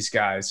some of these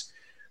guys.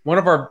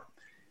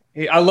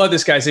 I love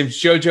this guy's name is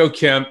JoJo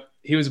Kemp.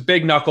 He was a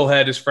big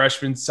knucklehead his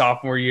freshman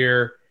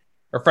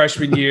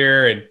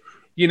year. And,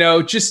 you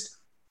know, just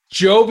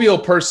jovial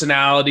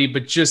personality,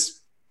 but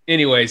just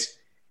anyways.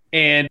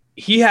 And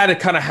he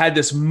had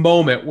this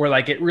moment where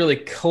like it really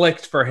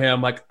clicked for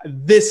him. Like,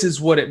 this is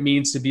what it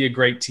means to be a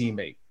great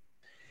teammate.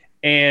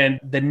 And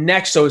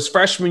so his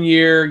freshman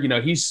year, you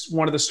know, he's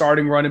one of the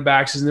starting running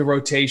backs in the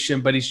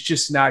rotation, but it's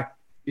just not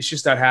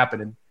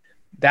happening.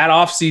 That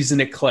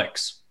offseason, it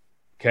clicks.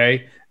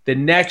 Okay. The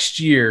next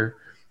year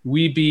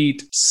we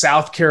beat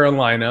South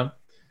Carolina,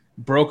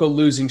 broke a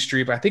losing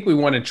streak. I think we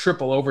won in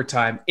triple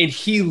overtime, and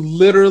he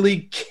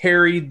literally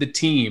carried the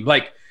team.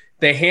 Like,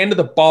 they handed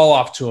the ball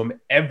off to him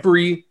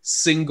every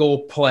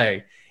single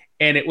play.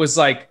 And it was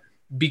like,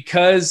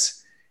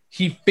 because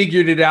he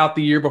figured it out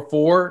the year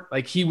before,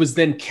 like he was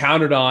then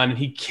counted on, and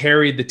he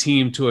carried the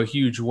team to a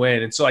huge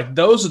win. And so like,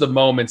 those are the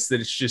moments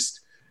that it's just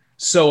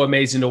so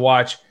amazing to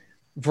watch.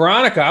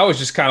 Veronica, I was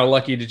just kind of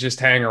lucky to just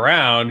hang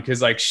around,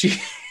 because like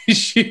she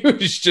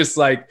was just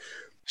like,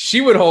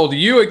 she would hold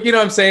you know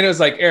what I'm saying? It was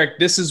like, Eric,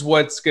 this is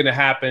what's going to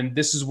happen.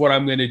 This is what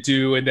I'm going to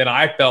do. And then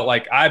I felt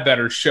like I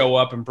better show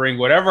up and bring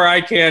whatever I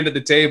can to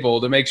the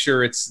table to make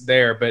sure it's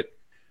there. But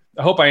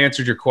I hope I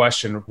answered your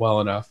question well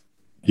enough.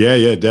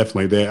 Yeah,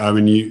 definitely. I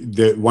mean,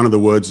 one of the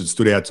words that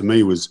stood out to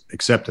me was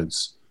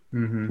acceptance,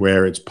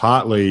 where it's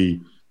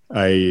partly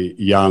a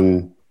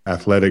young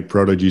athletic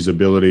prodigy's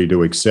ability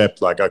to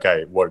accept, like,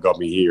 okay, what got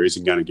me here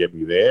isn't going to get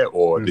me there,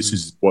 or this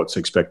is what's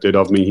expected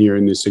of me here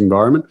in this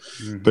environment.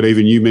 But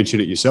even you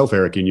mentioned it yourself,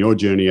 Eric, in your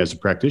journey as a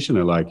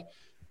practitioner, like,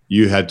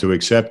 you had to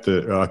accept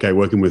that, okay,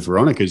 working with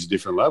Veronica is a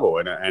different level.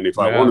 And if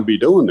I want to be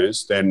doing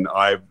this, then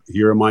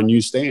here are my new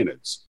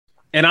standards.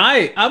 And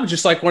I'm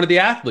just like one of the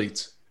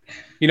athletes.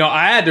 You know,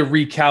 I had to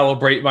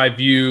recalibrate my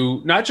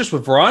view, not just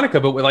with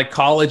Veronica, but with like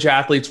college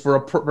athletes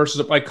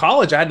versus like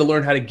college. I had to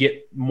learn how to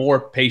get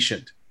more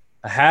patient.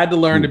 I had to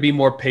learn to be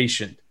more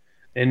patient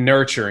and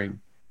nurturing.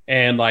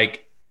 And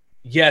like,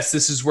 yes,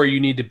 this is where you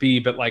need to be,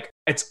 but like,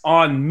 it's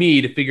on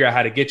me to figure out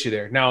how to get you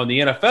there. Now in the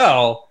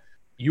NFL,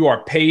 you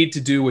are paid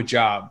to do a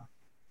job.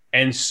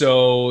 And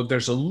so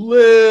there's a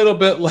little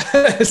bit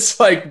less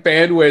like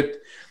bandwidth.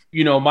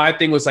 You know, my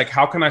thing was like,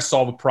 how can I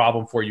solve a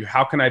problem for you?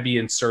 How can I be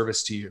in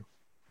service to you?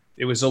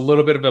 It was a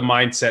little bit of a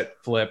mindset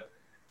flip.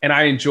 And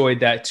I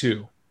enjoyed that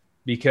too,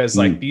 because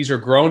like these are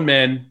grown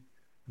men.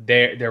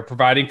 They're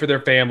providing for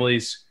their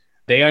families.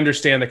 They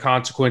understand the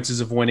consequences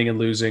of winning and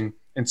losing.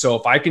 And so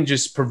if I can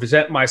just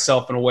present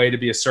myself in a way to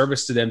be a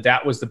service to them,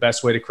 that was the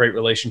best way to create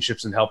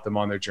relationships and help them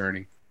on their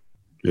journey.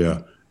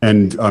 Yeah.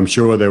 And I'm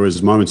sure there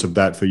was moments of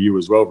that for you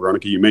as well,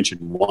 Veronica. You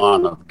mentioned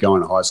one of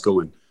going to high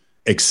school and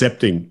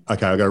accepting,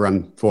 okay, I got to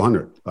run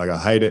 400. Like, I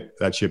hate it.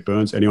 That shit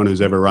burns. Anyone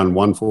who's ever run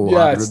 400,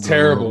 yeah, it's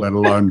terrible. Let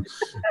alone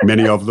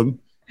many of them,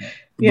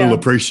 will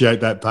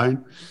appreciate that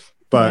pain.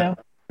 But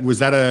was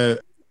that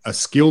a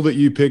skill that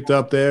you picked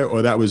up there,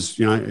 or that was,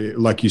 you know,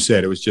 like you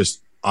said, it was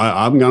just,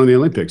 I'm going to the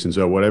Olympics, and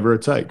so whatever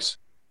it takes?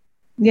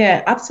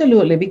 Yeah,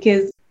 absolutely.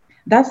 Because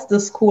that's the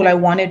school I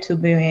wanted to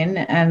be in,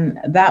 and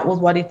that was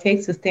what it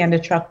takes to stay on the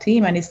track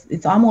team. And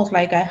it's almost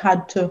like I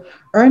had to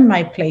earn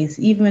my place,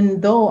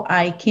 even though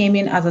I came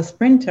in as a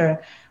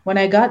sprinter. When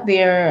I got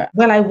there,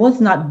 well, I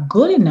was not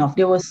good enough.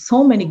 There were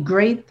so many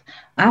great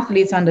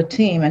athletes on the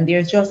team, and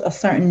there's just a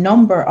certain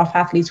number of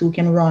athletes who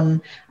can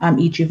run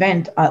each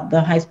event at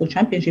the high school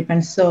championship.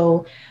 And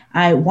so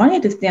I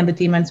wanted to stay on the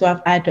team, and so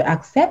I had to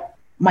accept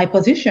my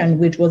position,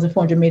 which was a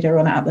 400-meter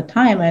runner at the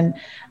time, and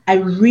I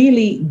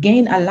really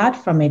gained a lot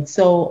from it.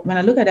 So when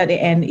I look at the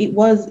end, it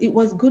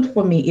was good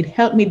for me. It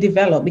helped me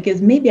develop,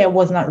 because maybe I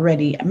was not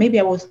ready. Maybe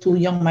I was too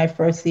young my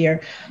first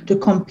year to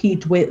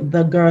compete with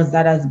the girls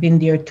that has been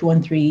there 2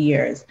 and 3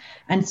 years.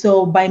 And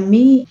so by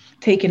me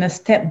taking a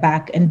step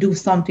back and do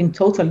something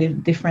totally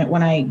different,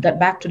 when I got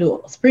back to the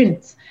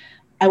sprints,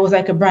 I was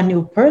like a brand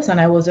new person.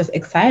 I was just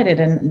excited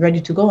and ready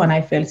to go, and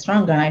I felt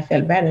stronger and I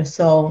felt better.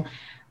 So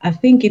I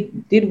think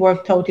it did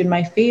work out in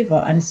my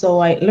favor. And so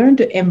I learned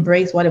to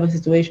embrace whatever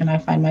situation I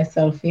find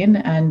myself in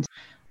and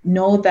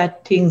know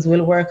that things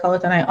will work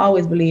out. And I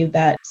always believe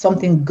that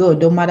something good,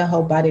 no matter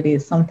how bad it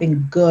is,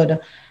 something good,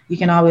 you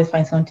can always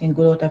find something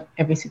good out of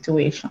every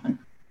situation.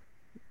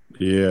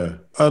 Yeah.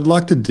 I'd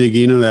like to dig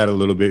into that a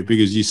little bit,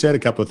 because you said a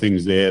couple of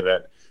things there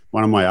that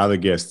one of my other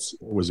guests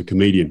was a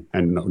comedian,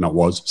 and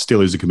still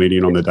is a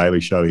comedian on The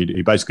Daily Show.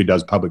 He basically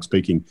does public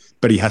speaking,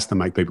 but he has to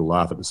make people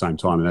laugh at the same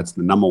time. And that's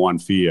the number one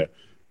fear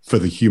for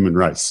the human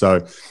race.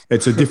 So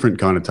it's a different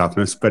kind of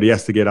toughness, but he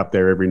has to get up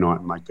there every night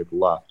and make people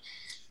laugh.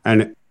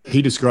 And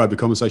he described the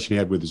conversation he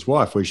had with his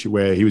wife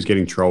where he was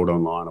getting trolled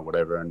online or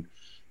whatever.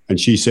 And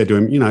she said to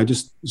him, you know,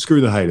 just screw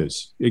the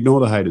haters, ignore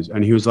the haters.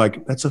 And he was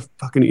like, that's a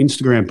fucking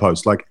Instagram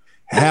post. Like,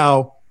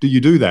 how do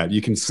you do that?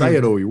 You can say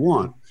it all you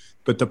want,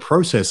 but the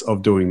process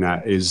of doing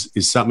that is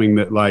something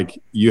that, like,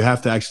 you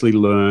have to actually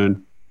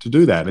learn to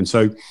do that. And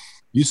so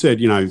you said,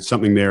 you know,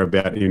 something there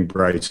about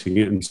embracing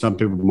it, and some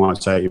people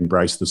might say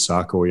embrace the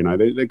suck, or, you know,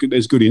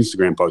 there's good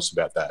Instagram posts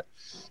about that.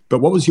 But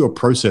what was your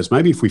process?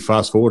 Maybe if we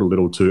fast forward a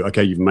little to,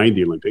 okay, you've made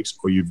the Olympics,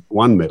 or you've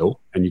won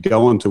medal, and you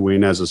go on to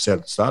win, as I said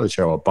at the start of the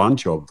show, a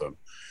bunch of them.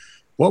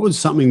 What was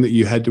something that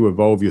you had to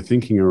evolve your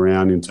thinking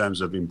around in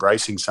terms of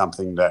embracing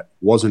something that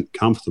wasn't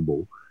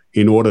comfortable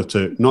in order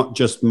to not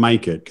just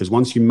make it? Because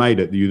once you made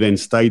it, you then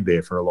stayed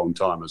there for a long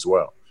time as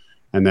well.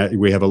 And that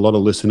we have a lot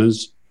of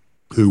listeners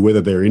who,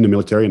 whether they're in the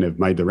military and they've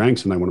made the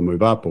ranks and they want to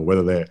move up, or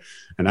whether they're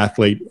an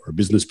athlete or a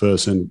business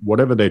person,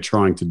 whatever they're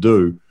trying to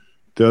do,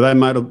 they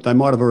might have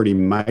already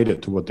made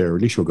it to what their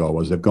initial goal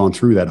was. They've gone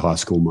through that high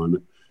school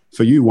moment.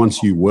 For you,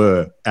 once you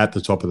were at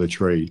the top of the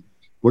tree,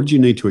 what did you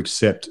need to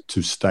accept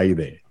to stay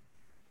there?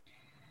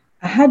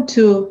 I had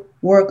to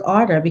work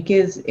harder,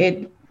 because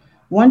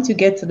once you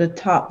get to the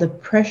top, the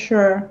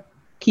pressure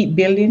keep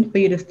building for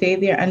you to stay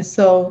there. And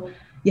so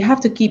you have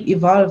to keep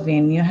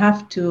evolving.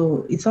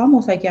 It's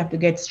almost like you have to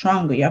get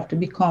stronger. You have to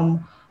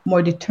become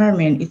more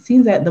determined. It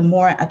seems that the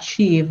more I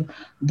achieve,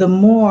 the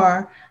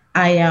more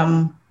I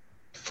am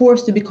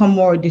forced to become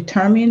more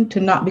determined, to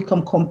not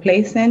become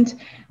complacent.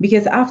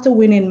 Because after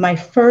winning my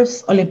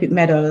first Olympic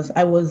medals,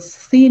 I was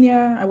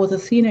a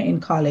senior in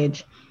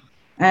college.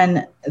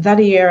 And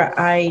that year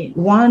I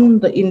won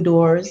the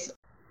indoors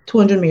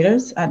 200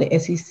 meters at the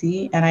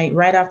SEC. And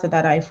right after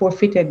that, I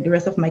forfeited the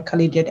rest of my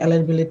collegiate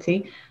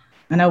eligibility,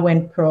 and I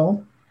went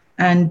pro.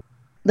 And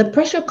the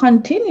pressure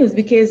continues,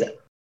 because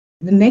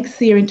the next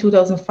year in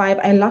 2005,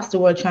 I lost the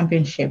world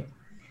championship.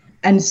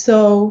 And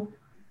so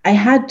I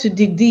had to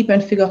dig deep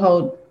and figure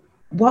out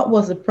what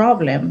was the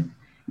problem,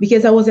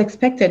 because I was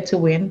expected to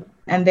win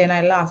and then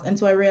I lost. And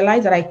so I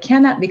realized that I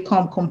cannot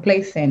become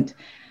complacent.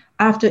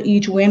 After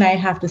each win, I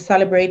have to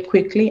celebrate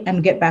quickly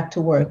and get back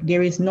to work.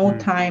 There is no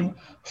time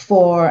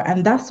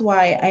and that's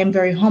why I am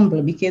very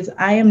humble, because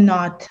I am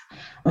not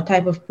a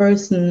type of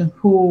person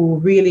who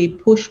really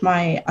push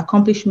my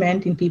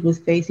accomplishment in people's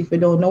face. If you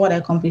don't know what I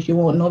accomplished, you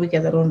won't know,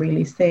 because I don't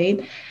really say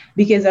it.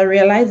 Because I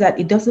realize that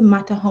it doesn't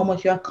matter how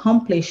much you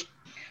accomplish,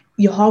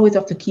 you always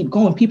have to keep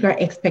going. People are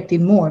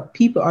expecting more.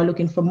 People are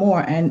looking for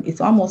more. And it's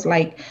almost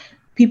like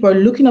people are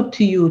looking up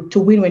to you to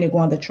win when you go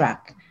on the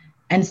track.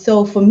 And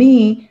so for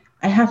me,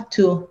 I have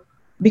to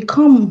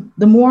become,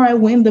 the more I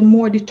win, the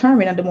more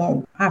determined and the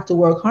more I have to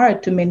work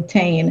hard to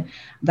maintain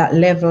that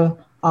level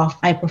of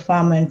high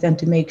performance and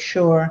to make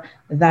sure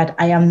that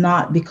I am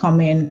not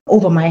becoming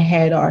over my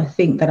head or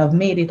think that I've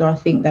made it or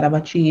think that I've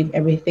achieved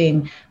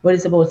everything. But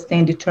it's about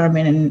staying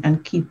determined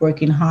and keep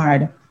working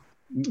hard.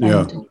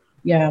 Yeah. And,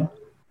 yeah.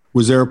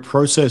 Was there a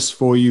process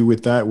for you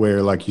with that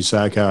where, like you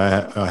say, okay,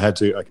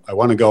 I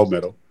won a gold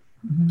medal.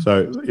 Mm-hmm.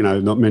 So,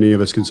 not many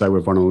of us can say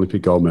we've won an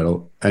Olympic gold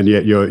medal. And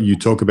yet you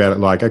talk about it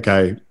like,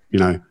 okay,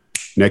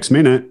 next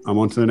minute I'm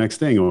on to the next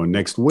thing, or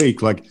next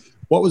week. Like,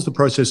 what was the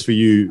process for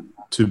you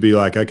to be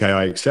like, okay,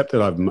 I accept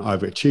that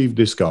I've achieved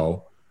this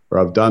goal, or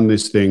I've done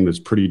this thing that's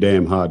pretty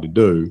damn hard to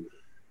do?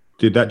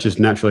 Did that just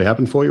naturally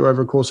happen for you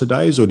over a course of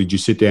days, or did you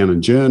sit down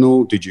and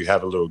journal? Did you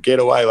have a little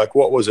getaway? Like,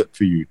 what was it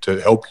for you to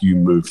help you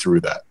move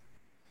through that?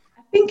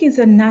 I think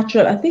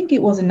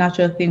it was a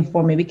natural thing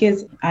for me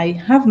because I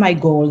have my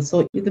goals.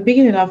 So at the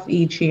beginning of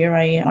each year,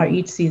 or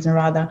each season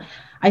rather,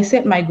 I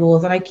set my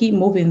goals and I keep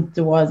moving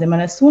towards them.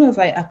 And as soon as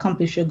I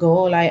accomplish a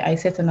goal, I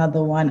set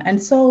another one.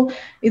 And so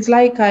it's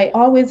like I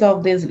always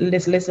have this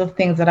list of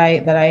things that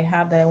I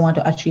have that I want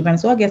to achieve. And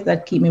so I guess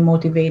that keep me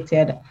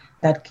motivated,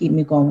 that keep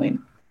me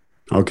going.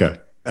 Okay.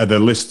 Are the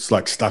lists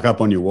like stuck up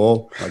on your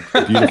wall,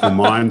 like Beautiful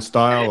Mind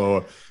style,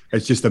 or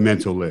it's just a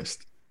mental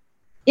list?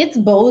 It's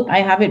both. I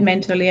have it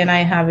mentally and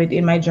I have it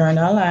in my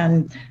journal.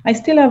 And I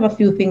still have a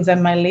few things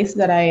on my list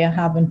that I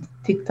haven't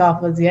ticked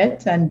off as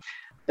yet. And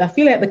I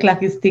feel like the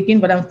clock is ticking,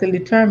 but I'm still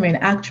determined.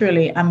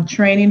 Actually, I'm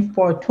training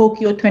for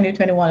Tokyo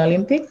 2021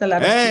 Olympics. A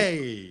lot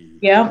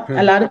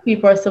of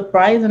people are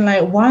surprised and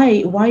like,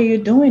 why are you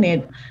doing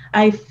it?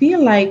 I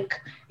feel like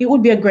it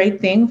would be a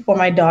great thing for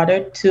my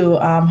daughter to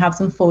have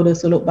some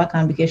photos to look back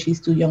on, because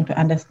she's too young to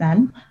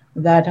understand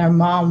that her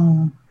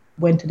mom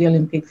went to the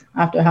Olympics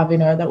after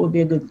having her. That would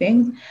be a good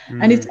thing.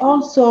 And it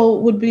also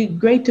would be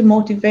great to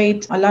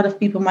motivate a lot of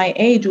people my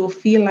age who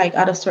feel like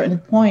at a certain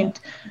point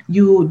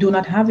you do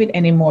not have it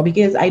anymore,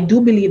 because I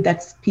do believe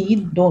that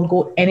speed don't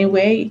go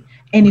anywhere.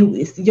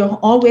 Anyways, you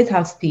always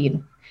have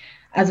speed.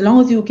 As long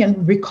as you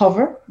can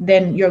recover,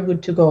 then you're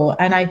good to go.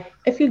 And I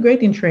feel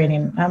great in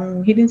training.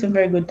 I'm hitting some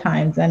very good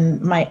times. And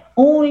my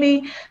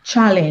only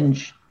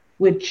challenge,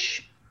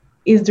 which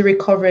is the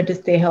recovery to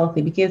stay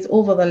healthy, because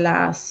over the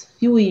last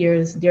few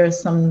years,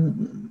 there's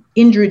some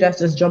injury that's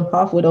just jump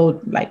off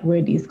without like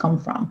where these come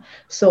from.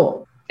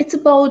 So it's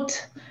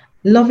about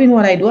loving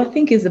what I do. I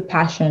think is a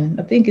passion.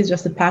 I think it's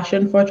just a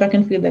passion for track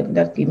and field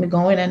that keep me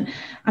going. And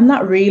I'm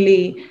not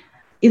really,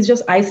 it's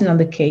just icing on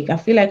the cake. I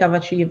feel like I've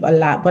achieved a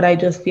lot, but I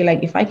just feel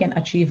like if I can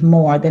achieve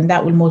more, then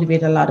that will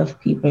motivate a lot of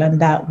people and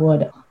that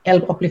would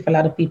help uplift a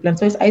lot of people. And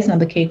so it's icing on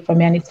the cake for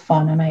me, and it's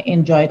fun and I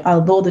enjoy it.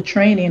 Although the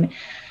training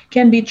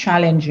can be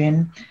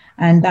challenging,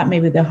 and that may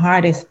be the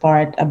hardest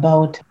part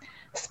about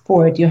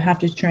sport. You have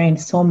to train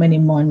so many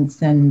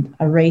months, and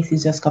a race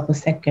is just a couple of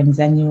seconds,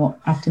 and you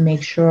have to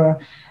make sure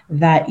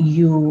that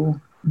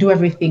you do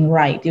everything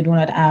right. You do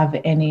not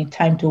have any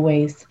time to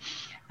waste.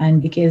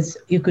 And because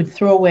you could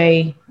throw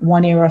away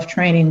 1 year of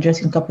training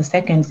just in a couple of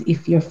seconds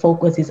if your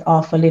focus is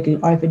off a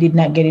little, or if you did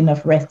not get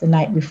enough rest the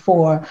night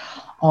before,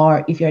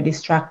 or if you're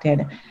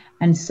distracted.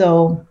 And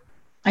so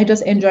I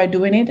just enjoy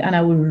doing it, and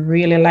I would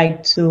really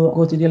like to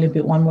go to the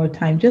Olympic one more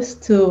time,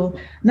 just to,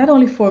 not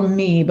only for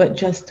me, but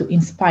just to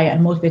inspire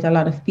and motivate a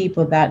lot of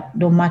people that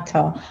no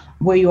matter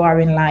where you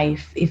are in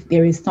life, if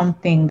there is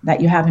something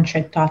that you haven't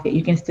checked off yet,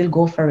 you can still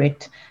go for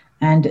it.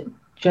 And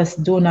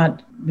just do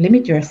not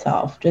limit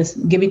yourself.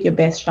 Just give it your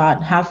best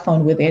shot, have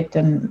fun with it,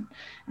 and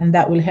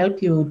that will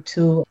help you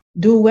to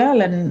do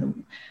well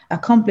and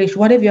accomplish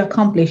whatever you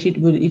accomplish. It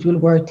will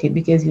worth it,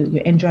 because you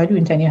enjoy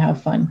doing it and you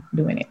have fun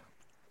doing it.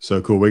 So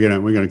cool. We're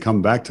gonna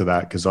come back to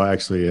that, because I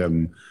actually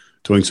am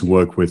doing some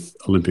work with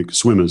Olympic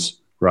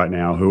swimmers right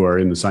now who are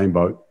in the same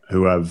boat,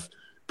 who have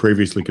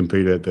previously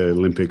competed at the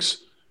Olympics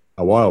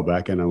a while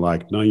back, and are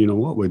like, no, you know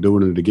what, we're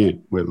doing it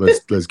again.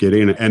 Let's get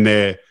in. And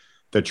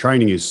the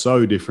training is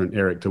so different,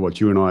 Eric, to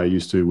what you and I are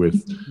used to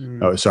with.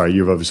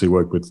 You've obviously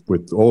worked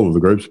with all of the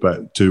groups,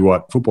 but to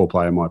what football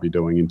player might be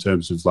doing in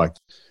terms of like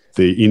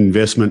the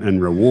investment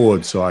and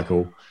reward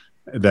cycle.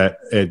 That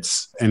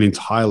it's an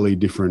entirely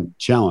different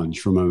challenge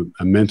from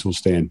a mental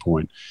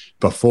standpoint.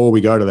 Before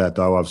we go to that,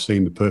 though, I've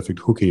seen the perfect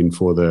hook in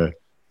for the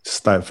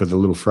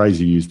little phrase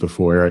you used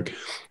before, Eric,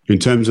 in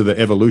terms of the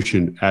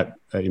evolution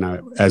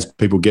as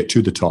people get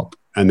to the top,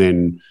 and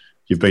then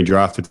you've been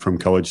drafted from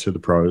college to the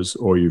pros,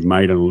 or you've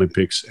made an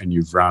Olympics and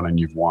you've run and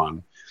you've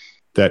won.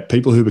 That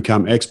people who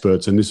become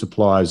experts, and this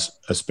applies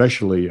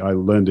especially, I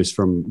learned this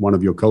from one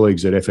of your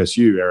colleagues at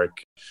FSU,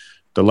 Eric,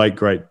 the late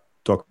great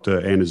Dr.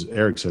 Anders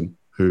Ericsson,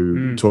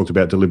 who talked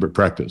about deliberate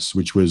practice,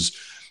 which was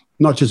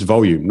not just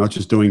volume, not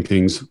just doing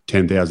things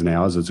 10,000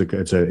 hours.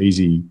 It's an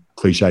easy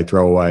cliche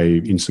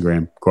throwaway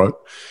Instagram quote,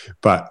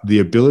 but the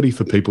ability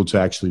for people to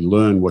actually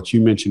learn what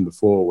you mentioned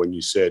before when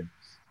you said,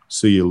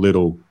 see a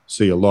little,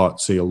 see a lot,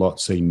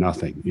 see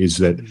nothing, is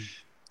that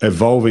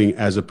evolving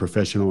as a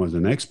professional, as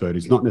an expert,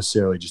 is not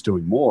necessarily just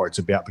doing more. It's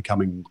about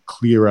becoming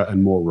clearer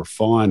and more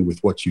refined with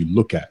what you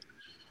look at.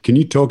 Can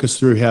you talk us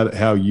through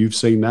how you've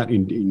seen that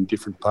in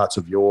different parts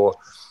of your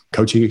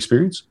coaching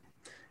experience?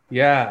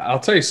 Yeah, I'll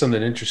tell you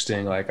something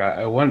interesting. Like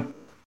I went.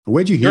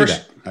 Where'd you hear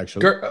that,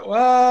 actually?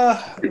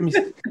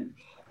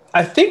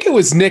 I think it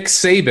was Nick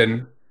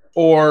Saban,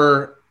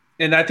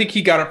 and I think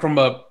he got it from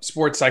a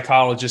sports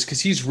psychologist because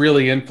he's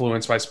really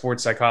influenced by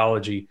sports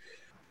psychology.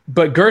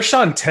 But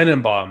Gershon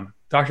Tenenbaum,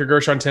 Dr.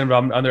 Gershon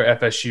Tenenbaum, another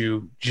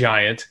FSU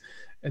giant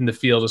in the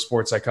field of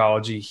sports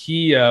psychology,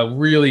 he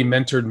really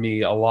mentored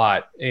me a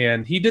lot.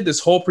 And he did this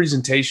whole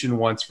presentation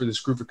once for this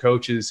group of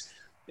coaches,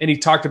 and he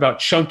talked about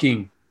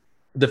chunking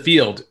the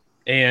field.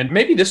 And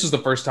maybe this was the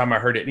first time I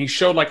heard it. And he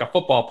showed like a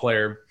football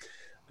player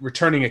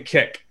returning a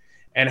kick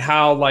and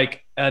how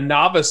like a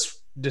novice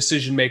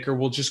decision maker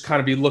will just kind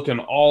of be looking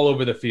all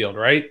over the field,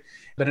 right?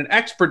 But an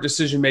expert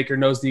decision maker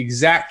knows the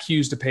exact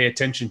cues to pay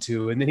attention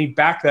to. And then he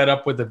backed that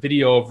up with a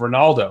video of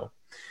Ronaldo.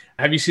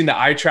 Have you seen the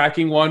eye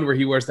tracking one where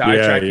he wears the eye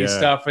tracking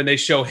stuff and they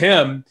show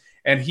him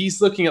and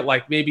he's looking at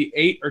like maybe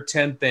 8 or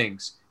 10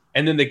 things.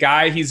 And then the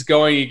guy he's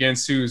going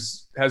against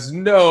has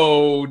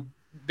no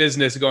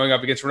business going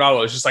up against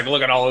Ronaldo is just like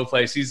looking all over the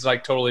place. He's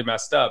like totally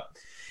messed up.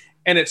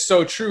 And it's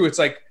so true. It's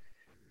like,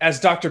 as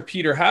Dr.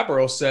 Peter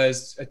Haberl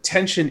says,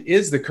 attention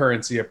is the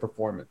currency of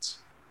performance.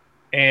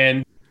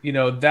 And, you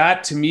know,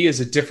 that to me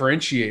is a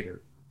differentiator,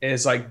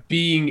 is like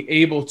being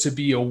able to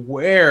be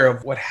aware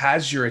of what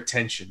has your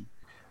attention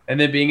and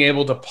then being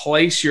able to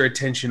place your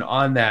attention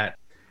on that.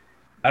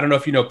 I don't know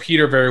if you know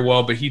Peter very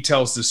well, but he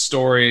tells this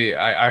story.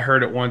 I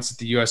heard it once at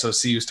the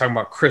USOC. He was talking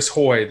about Chris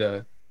Hoy,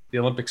 the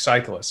Olympic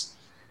cyclist.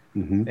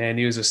 Mm-hmm. And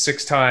he was a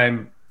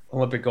 6-time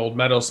Olympic gold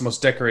medalist, the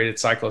most decorated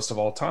cyclist of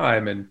all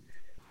time. And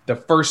the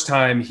first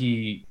time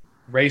he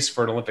raced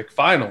for an Olympic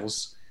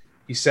finals,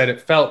 he said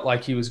it felt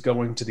like he was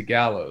going to the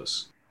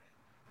gallows.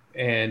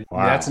 And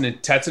that's an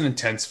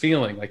intense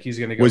feeling. Like he's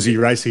going to go. Was he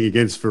racing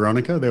against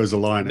Veronica? There was a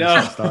line.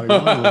 No.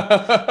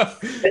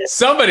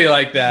 Somebody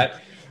like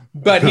that.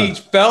 But he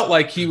felt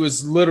like he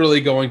was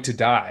literally going to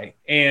die.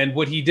 And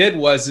what he did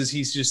is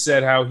he just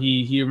said how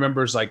he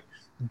remembers like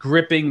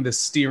gripping the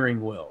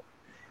steering wheel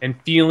and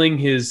feeling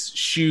his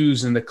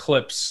shoes and the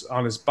clips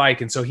on his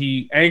bike. And so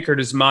he anchored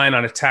his mind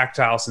on a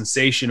tactile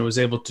sensation and was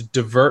able to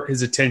divert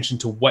his attention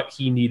to what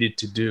he needed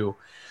to do.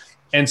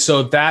 And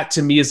so that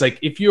to me is like,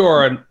 if you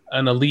are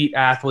an elite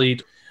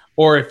athlete,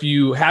 or if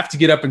you have to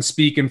get up and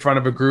speak in front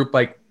of a group,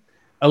 like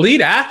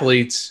elite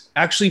athletes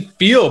actually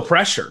feel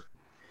pressure.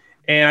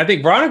 And I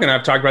think Veronica and I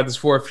have talked about this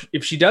before.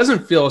 If she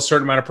doesn't feel a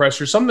certain amount of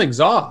pressure, something's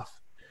off.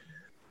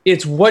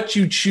 It's what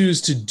you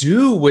choose to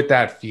do with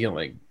that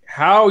feeling,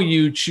 how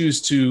you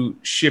choose to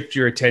shift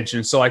your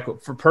attention. So like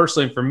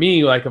for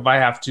me, like if I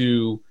have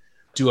to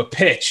do a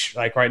pitch,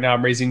 like right now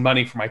I'm raising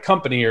money for my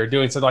company or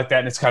doing something like that,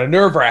 and it's kind of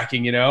nerve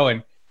wracking, you know,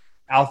 and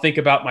I'll think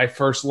about my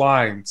first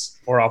lines,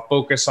 or I'll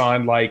focus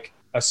on like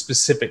a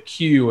specific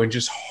cue and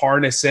just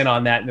harness in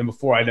on that. And then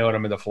before I know it,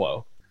 I'm in the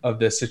flow of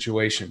this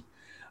situation.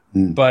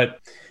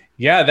 But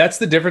yeah, that's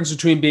the difference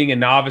between being a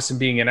novice and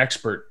being an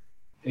expert,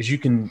 is you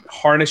can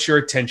harness your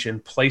attention,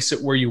 place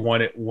it where you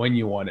want it, when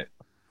you want it.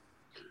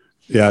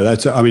 Yeah,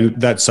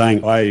 that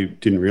saying, I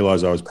didn't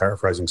realize I was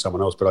paraphrasing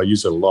someone else, but I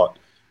use it a lot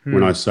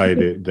when I say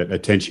that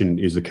attention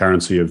is the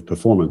currency of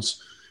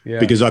performance. Yeah.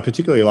 Because I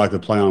particularly like the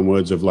play on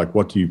words of like,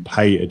 what do you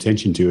pay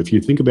attention to? If you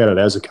think about it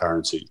as a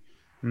currency,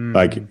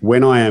 like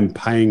when I am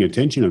paying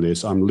attention to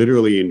this, I'm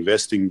literally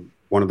investing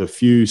one of the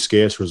few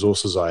scarce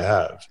resources I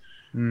have.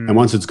 And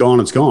once it's gone,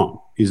 it's gone.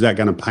 Is that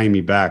going to pay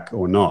me back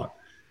or not?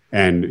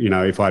 And, you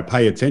know, if I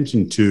pay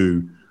attention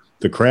to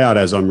the crowd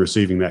as I'm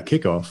receiving that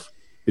kickoff,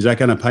 is that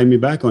going to pay me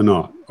back or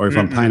not? Or if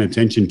I'm paying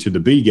attention to the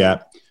B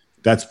gap,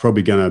 that's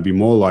probably going to be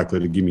more likely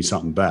to give me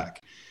something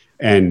back.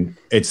 And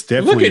it's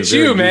definitely look at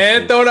you,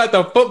 man, throwing out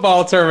the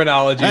football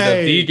terminology,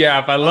 the B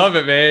gap. I love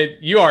it, man.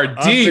 You are deep.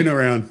 I've been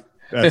around.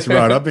 That's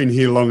right. I've been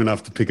here long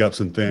enough to pick up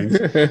some things.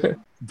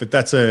 But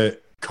that's a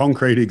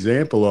concrete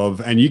example of,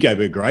 and you gave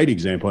a great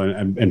example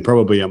and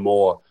probably a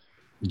more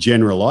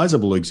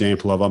generalizable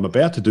example of, I'm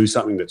about to do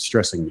something that's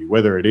stressing me,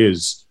 whether it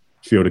is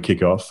field a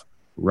kickoff,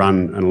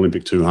 run an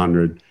Olympic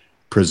 200,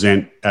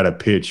 present at a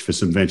pitch for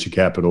some venture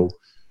capital,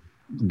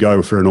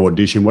 go for an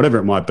audition, whatever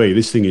it might be.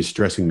 This thing is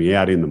stressing me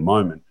out in the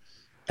moment.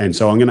 And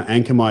so I'm going to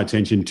anchor my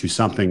attention to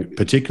something,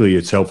 particularly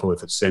it's helpful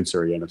if it's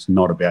sensory and it's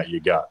not about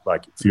your gut,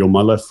 like feel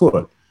my left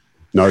foot,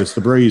 notice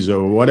the breeze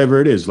or whatever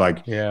it is,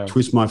 like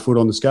twist my foot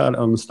on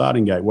the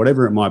starting gate,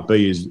 whatever it might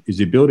be, is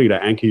the ability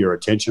to anchor your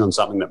attention on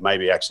something that may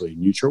be actually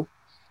neutral,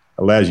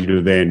 allows you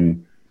to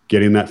then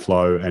get in that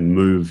flow and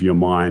move your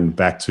mind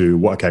back to,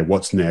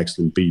 what's next,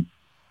 and be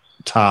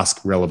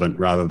task relevant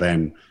rather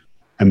than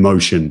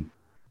emotion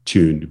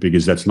tuned,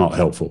 because that's not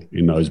helpful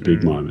in those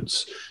big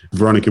moments.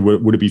 Veronica,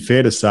 would it be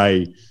fair to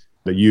say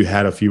that you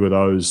had a few of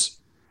those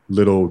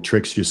little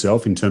tricks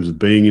yourself in terms of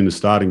being in the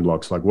starting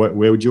blocks? Like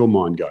where would your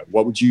mind go?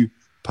 What would you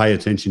pay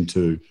attention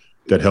to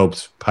that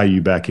helped pay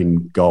you back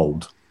in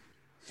gold?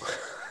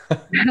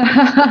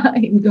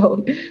 In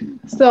gold.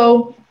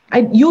 So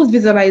I use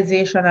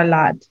visualization a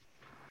lot.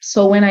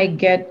 So when I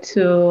get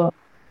to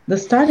The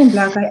starting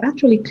block, I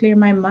actually clear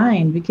my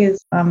mind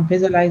because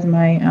visualize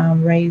my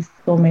race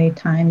so many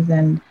times,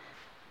 and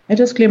I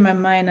just clear my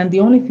mind. And the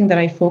only thing that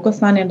I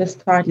focus on in the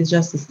start is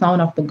just the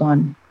sound of the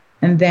gun.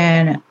 And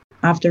then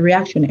after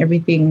reaction,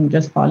 everything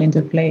just fall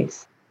into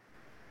place.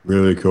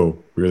 Really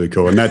cool. Really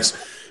cool. And that's,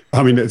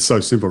 I mean, it's so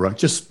simple, right?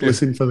 Just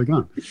listen for the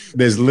gun.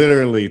 There's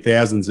literally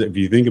thousands. If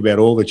you think about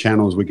all the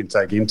channels we can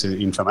take into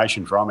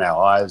information from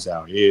our eyes,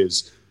 our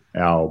ears,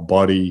 our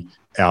body,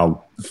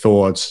 our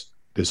thoughts,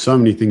 there's so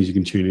many things you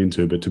can tune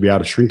into, but to be able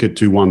to shrink it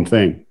to one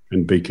thing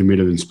and be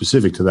committed and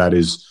specific to that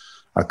is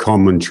a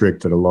common trick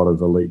that a lot of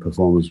elite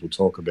performers will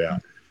talk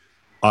about.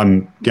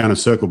 I'm going to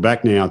circle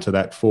back now to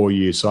that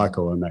 4-year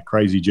cycle and that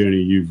crazy journey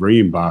you've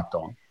re-embarked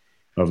on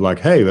of like,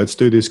 hey, let's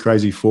do this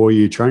crazy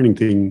 4-year training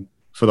thing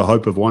for the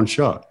hope of one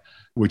shot,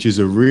 which is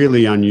a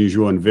really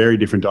unusual and very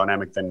different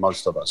dynamic than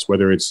most of us,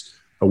 whether it's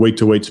a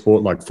week-to-week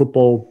sport like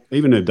football,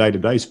 even a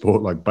day-to-day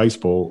sport like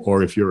baseball,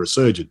 or if you're a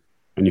surgeon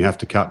and you have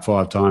to cut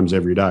 5 times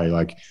every day.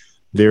 Like,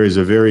 there is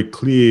a very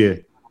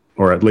clear,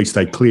 or at least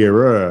a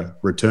clearer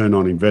return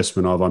on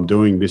investment of I'm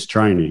doing this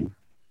training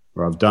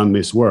or I've done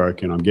this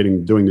work and I'm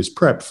doing this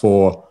prep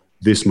for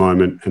this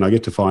moment, and I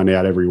get to find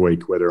out every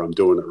week whether I'm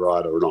doing it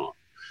right or not.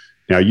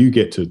 Now, you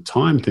get to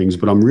time things,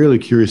 but I'm really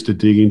curious to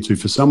dig into,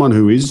 for someone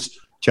who is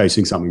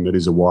chasing something that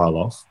is a while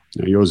off.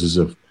 Now, yours is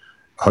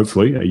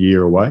hopefully a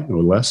year away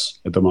or less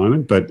at the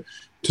moment, but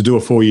to do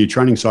a 4-year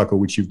training cycle,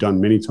 which you've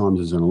done many times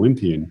as an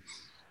Olympian,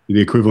 the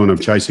equivalent of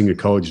chasing a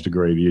college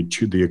degree,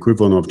 the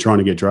equivalent of trying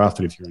to get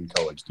drafted if you're in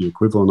college, the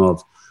equivalent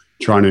of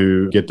trying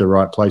to get the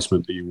right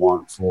placement that you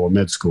want for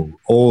med school,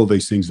 all of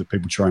these things that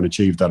people try and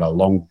achieve that are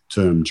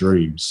long-term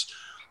dreams.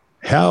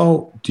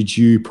 How did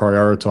you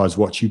prioritize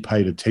what you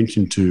paid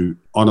attention to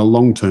on a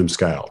long-term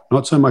scale?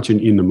 Not so much an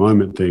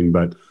in-the-moment thing,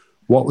 but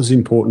what was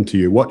important to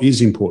you? What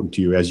is important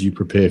to you as you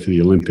prepare for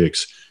the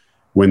Olympics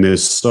when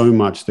there's so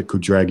much that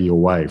could drag you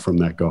away from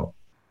that goal?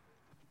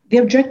 The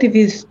objective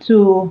is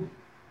to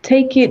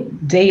take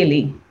it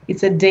daily.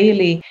 It's a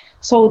daily.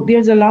 So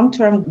there's a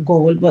long-term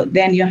goal, but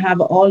then you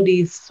have all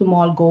these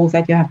small goals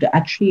that you have to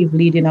achieve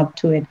leading up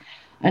to it.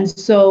 And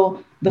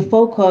so the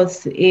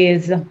focus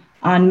is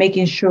on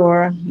making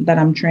sure that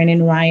I'm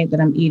training right, that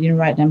I'm eating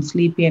right, that I'm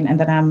sleeping, and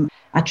that I'm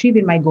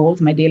achieving my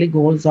goals, my daily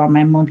goals or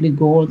my monthly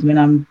goals. When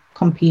I'm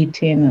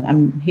competing,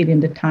 I'm hitting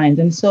the times.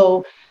 And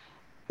so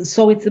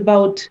it's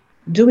about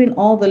doing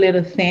all the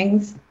little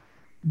things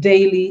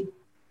daily,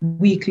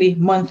 weekly,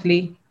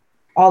 monthly,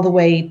 all the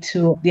way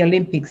to the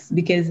Olympics,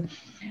 because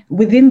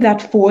within that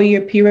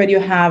 4-year period, you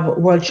have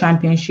World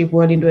Championship,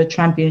 World Indoor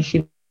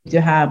Championship, you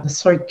have the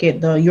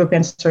circuit, the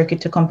European circuit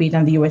to compete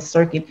on the US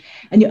circuit,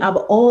 and you have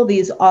all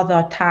these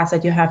other tasks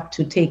that you have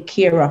to take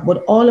care of.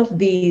 But all of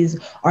these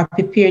are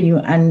preparing you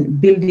and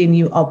building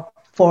you up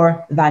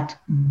for that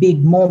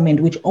big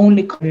moment, which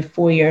only comes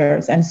 4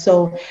 years. And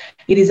so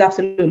it is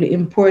absolutely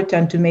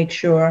important to make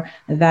sure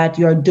that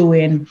you're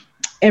doing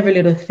every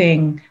little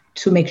thing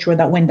to make sure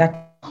that when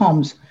that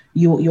comes,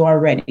 you are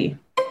ready.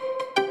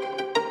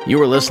 You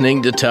are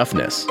listening to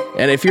Toughness.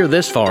 And if you're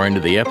this far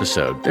into the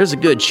episode, there's a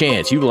good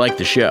chance you like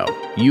the show.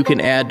 You can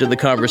add to the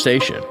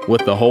conversation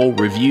with the whole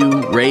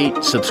review,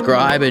 rate,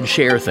 subscribe, and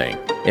share thing.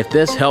 If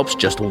this helps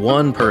just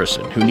one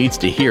person who needs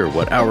to hear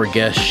what our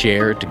guests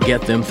share to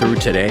get them through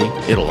today,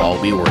 it'll all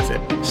be worth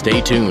it.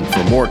 Stay tuned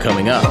for more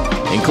coming up,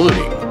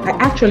 including... I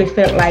actually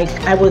felt like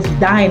I was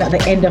dying at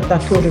the end of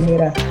that 200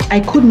 meter. I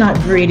could not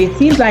breathe. It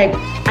seems like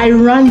I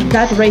ran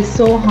that race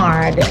so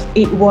hard.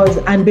 It was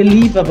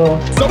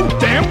unbelievable. So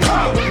damn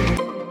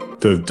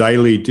proud. The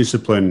daily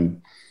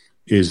discipline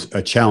is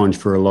a challenge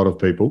for a lot of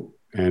people.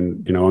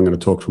 And, I'm going to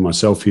talk for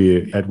myself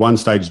here. At one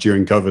stage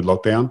during COVID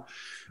lockdown,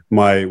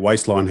 my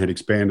waistline had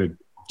expanded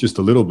just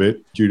a little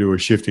bit due to a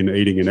shift in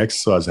eating and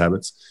exercise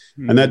habits.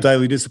 And that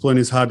daily discipline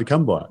is hard to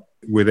come by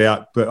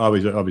but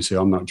obviously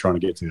I'm not trying to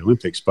get to the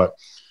Olympics, but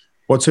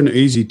what's an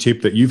easy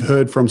tip that you've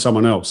heard from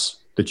someone else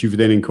that you've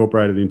then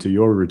incorporated into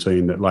your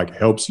routine that like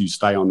helps you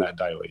stay on that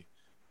daily,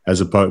 as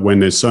opposed when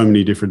there's so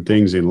many different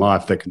things in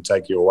life that can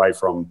take you away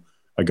from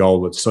a goal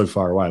that's so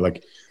far away?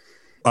 Like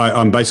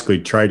I'm basically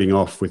trading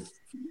off with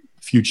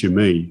future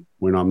me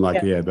when I'm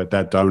like, yeah, but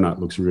that donut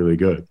looks really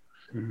good.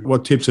 Mm-hmm.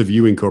 What tips have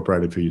you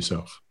incorporated for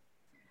yourself?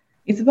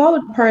 It's about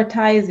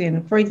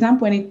prioritizing. For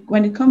example,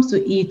 when it comes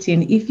to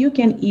eating, if you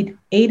can eat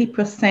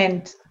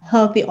 80%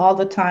 healthy all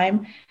the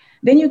time,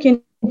 then you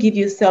can give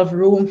yourself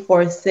room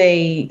for,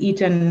 say, eat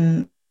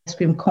an ice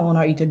cream cone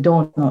or eat a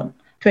donut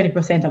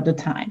 20% of the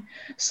time.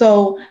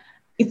 So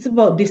it's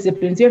about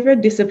discipline. So if you're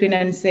disciplined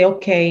and say,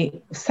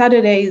 okay,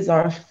 Saturdays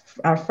or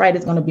Friday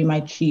is going to be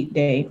my cheat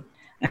day.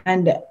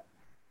 And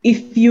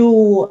if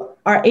you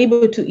are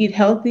able to eat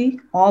healthy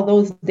all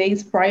those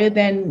days prior,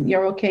 then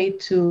you're okay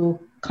to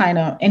kind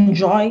of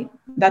enjoy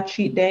that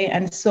cheat day.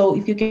 And so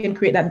if you can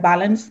create that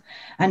balance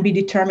and be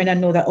determined and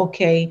know that,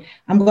 okay,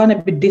 I'm going to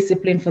be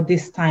disciplined for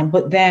this time,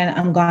 but then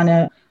I'm going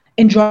to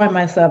enjoy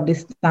myself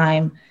this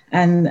time.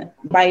 And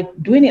by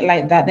doing it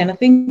like that, then I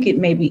think it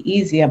may be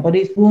easier. But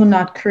if we will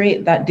not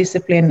create that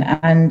discipline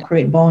and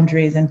create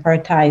boundaries and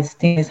prioritize,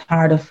 things, it's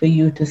harder for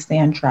you to stay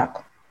on track.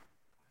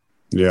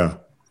 Yeah.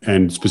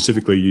 And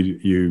specifically,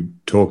 you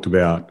talked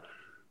about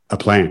a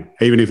plan,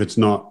 even if it's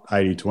not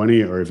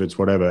 80-20 or if it's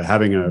whatever,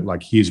 having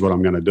here's what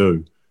I'm going to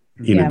do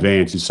in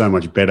advance is so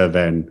much better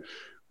than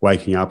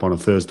waking up on a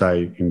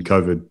Thursday in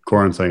COVID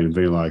quarantine and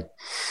being like,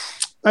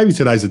 maybe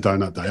today's a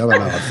donut day. I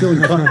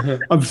don't know.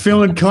 I'm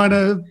feeling kind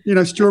of,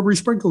 strawberry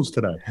sprinkles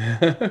today.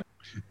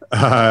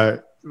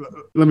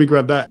 Let me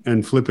grab that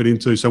and flip it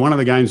into. So one of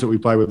the games that we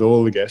play with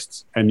all the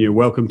guests, and you're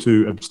welcome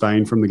to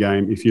abstain from the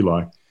game if you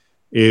like,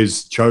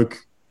 is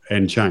choke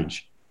and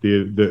change.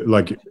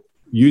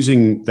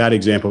 Using that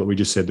example that we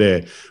just said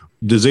there,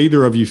 does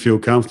either of you feel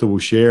comfortable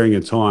sharing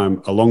a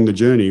time along the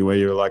journey where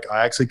you're like,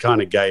 I actually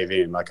kind of gave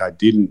in, like I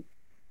didn't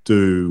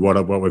do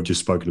what we've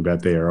just spoken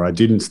about there, or I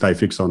didn't stay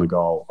fixed on the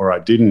goal, or I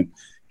didn't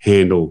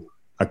handle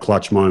a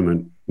clutch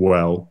moment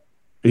well,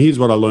 and here's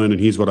what I learned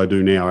and here's what I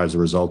do now as a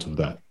result of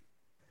that?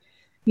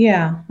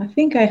 Yeah, I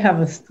think I have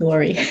a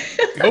story.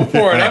 Go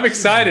for it. I'm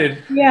excited.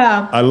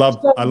 Yeah. I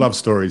love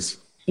stories.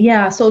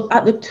 Yeah. So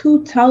at the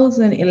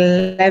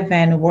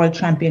 2011 World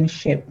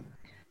Championship,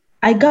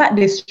 I got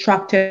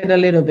distracted a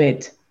little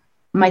bit.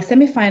 My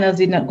semifinals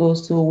did not go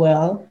so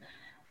well.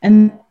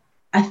 And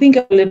I think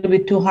I'm a little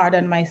bit too hard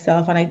on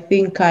myself. And I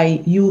think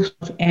I used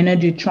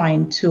energy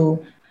trying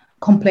to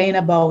complain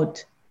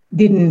about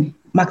didn't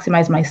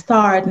maximize my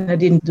start and I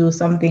didn't do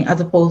something,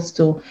 as opposed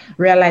to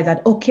realize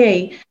that,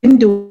 okay, didn't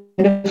do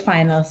the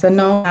final. So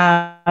now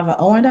I have an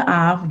hour and a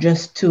half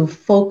just to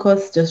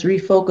focus, just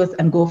refocus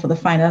and go for the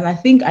final. And I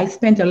think I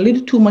spent a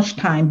little too much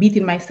time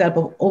beating myself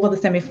up over the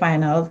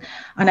semifinals.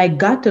 And I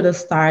got to the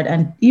start,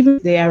 and even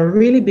there, I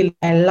really believe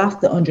I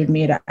lost the 100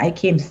 meter. I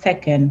came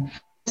second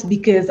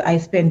because I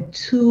spent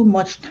too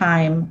much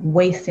time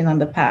wasting on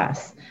the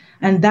pass.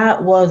 And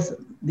that was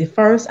the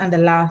first and the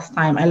last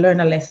time I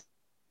learned a lesson.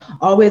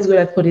 Always good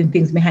at putting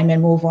things behind me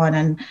and move on.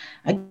 And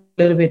I get a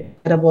little bit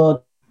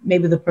about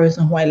maybe the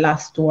person who I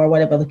lost to, or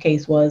whatever the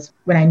case was,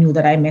 when I knew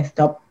that I messed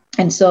up.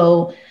 And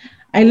so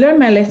I learned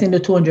my lesson in the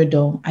 200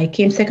 though. I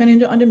came second in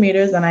the 100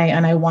 meters and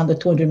I won the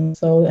 200.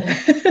 So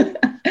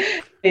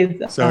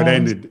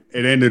it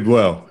ended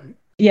well.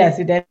 Yes,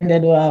 it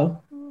ended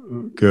well.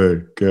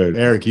 Good.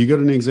 Eric, you got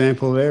an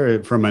example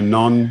there from a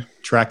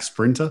non-track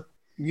sprinter?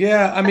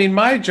 Yeah, I mean,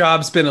 my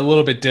job's been a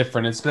little bit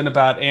different. It's been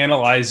about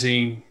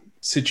analyzing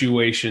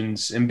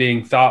situations and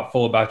being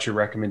thoughtful about your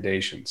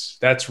recommendations.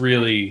 That's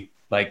really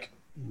like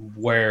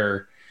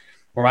where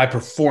my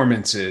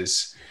performance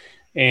is.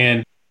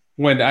 And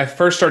when I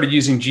first started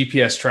using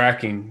GPS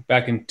tracking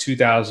back in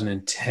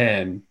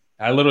 2010,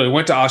 I literally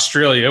went to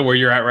Australia, where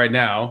you're at right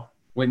now,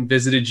 went and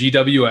visited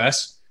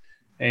GWS,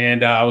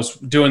 and I was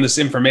doing this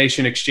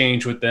information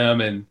exchange with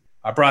them. And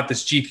I brought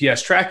this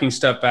GPS tracking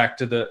stuff back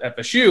to the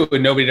FSU,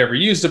 and nobody had ever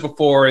used it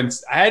before. And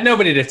I had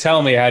nobody to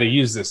tell me how to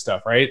use this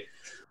stuff, right?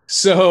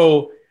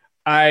 So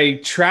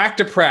I tracked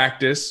a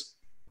practice,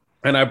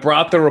 and I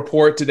brought the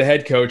report to the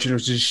head coach, and it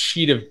was just a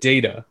sheet of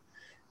data.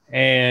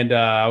 And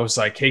I was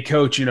like, hey,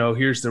 coach,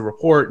 here's the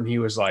report. And he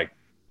was like,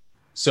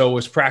 so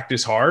was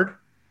practice hard?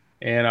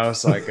 And I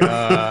was like,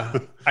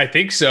 I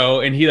think so.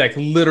 And he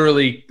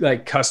literally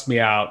cussed me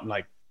out.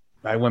 Like,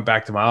 I went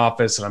back to my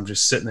office, and I'm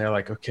just sitting there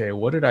like, okay,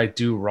 what did I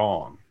do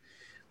wrong?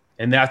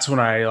 And that's when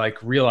I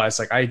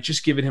realized I had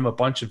just given him a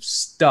bunch of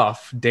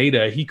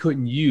data he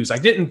couldn't use. I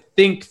didn't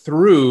think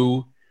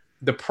through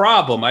the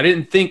problem. I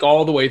didn't think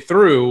all the way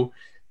through.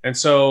 And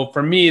so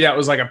for me, that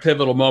was a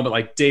pivotal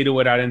moment. Data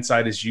without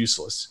insight is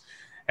useless.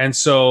 And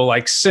so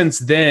since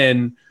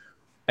then,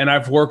 and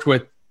I've worked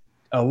with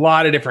a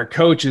lot of different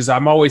coaches,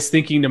 I'm always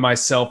thinking to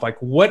myself,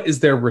 what is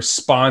their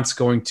response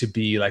going to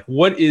be?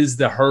 What is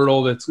the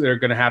hurdle that they're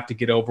going to have to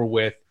get over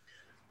with?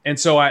 And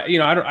so I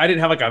didn't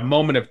have a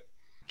moment of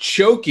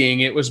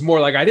choking. It was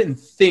more I didn't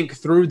think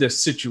through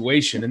this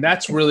situation. And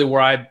that's really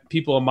where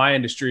people in my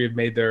industry have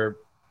made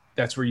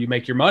that's where you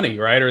make your money,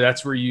 right? Or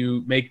that's where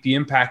you make the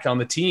impact on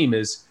the team,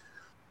 is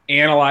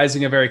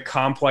analyzing a very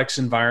complex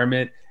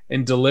environment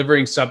and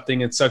delivering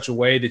something in such a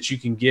way that you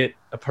can get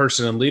a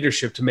person in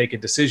leadership to make a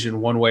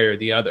decision one way or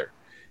the other.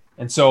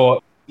 And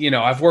so,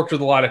 I've worked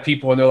with a lot of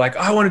people, and they're like, oh,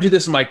 I want to do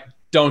this. I'm like,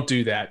 don't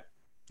do that.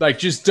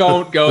 Just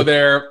don't go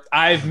there.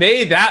 I've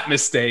made that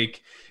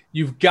mistake.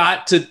 You've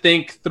got to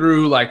think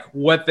through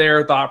what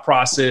their thought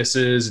process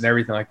is and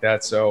everything like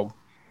that. So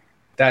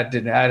that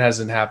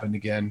hasn't happened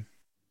again.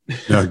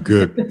 No,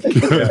 good.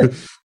 Yeah.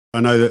 I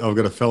know that I've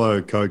got a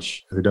fellow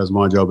coach who does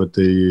my job at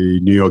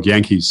the New York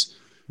Yankees,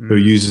 who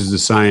uses the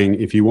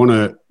saying, if you want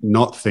to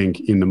not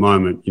think in the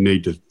moment, you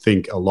need to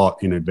think a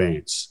lot in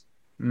advance.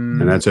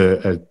 And that's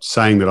a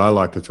saying that I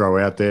like to throw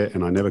out there,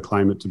 and I never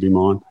claim it to be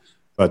mine.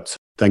 But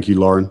thank you,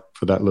 Lauren,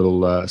 for that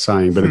little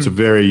saying. But it's a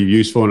very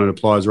useful, and it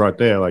applies right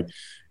there.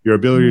 Your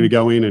ability to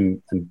go in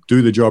and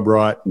do the job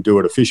right and do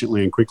it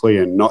efficiently and quickly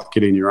and not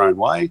get in your own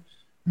way,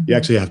 you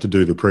actually have to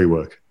do the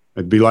pre-work.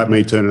 It'd be like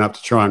me turning up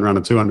to try and run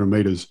a 200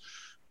 meters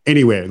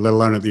anywhere, let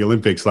alone at the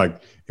Olympics.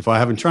 If I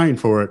haven't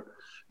trained for it,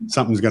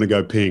 something's going to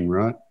go ping,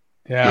 right?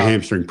 Yeah. My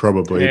hamstring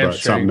probably, but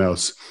something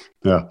else.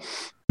 Yeah.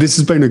 This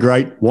has been a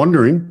great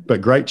wandering,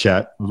 but great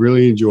chat.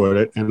 Really enjoyed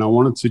it. And I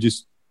wanted to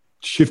just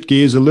shift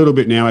gears a little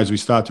bit now as we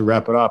start to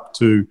wrap it up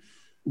to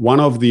one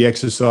of the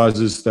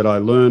exercises that I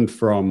learned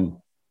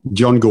from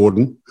John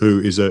Gordon, who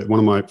is one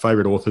of my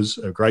favorite authors,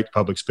 a great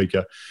public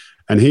speaker.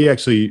 And he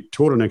actually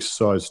taught an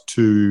exercise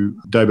to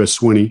Dabo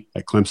Swinney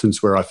at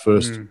Clemson's, where I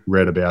first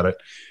read about it,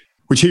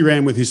 which he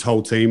ran with his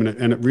whole team.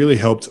 And it really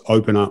helped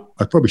open up.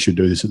 I probably should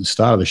do this at the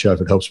start of the show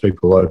if it helps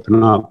people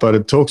open up. But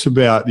it talks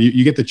about,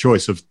 you get the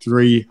choice of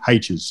 3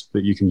 H's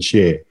that you can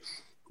share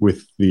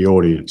with the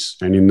audience.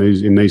 And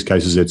in these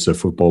cases, it's a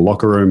football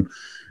locker room.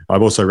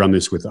 I've also run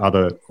this with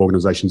other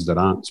organizations that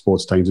aren't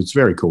sports teams. It's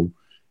very cool.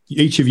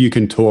 Each of you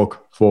can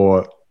talk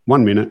for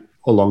 1 minute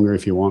or longer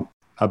if you want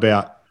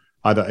about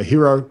either a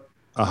hero,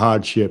 a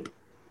hardship,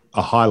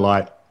 a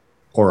highlight,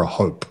 or a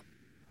hope.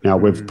 Now,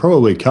 we've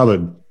probably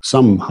covered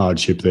some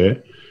hardship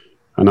there.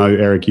 I know,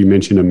 Eric, you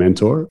mentioned a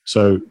mentor.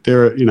 So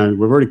we've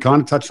already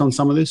kind of touched on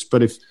some of this,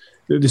 but if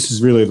this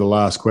is really the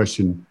last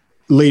question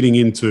leading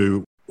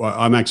into,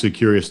 I'm actually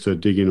curious to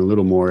dig in a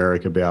little more,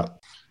 Eric, about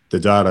the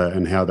data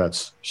and how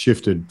that's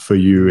shifted for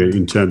you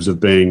in terms of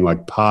being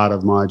like part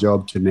of my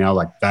job to now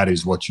like that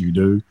is what you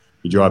do.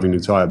 You're driving an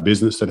entire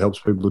business that helps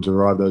people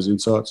derive those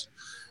insights.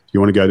 If you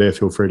want to go there,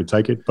 feel free to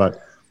take it.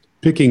 But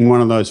picking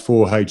one of those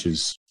 4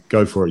 H's,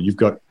 go for it.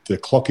 The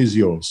clock is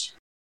yours.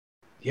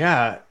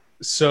 Yeah.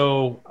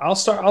 So I'll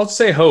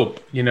say hope,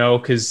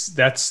 because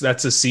that's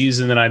a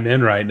season that I'm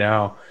in right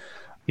now.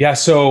 Yeah.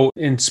 So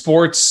in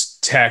sports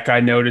tech, I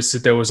noticed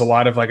that there was a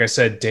lot of, like I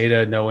said,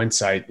 data, no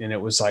insight. And it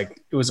was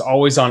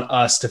always on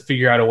us to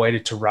figure out a way to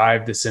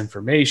derive this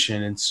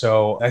information. And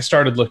so I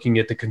started looking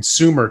at the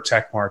consumer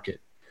tech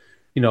market,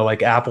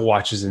 like Apple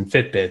Watches and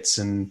Fitbits.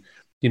 And,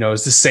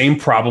 is the same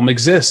problem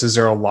exists? Is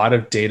there a lot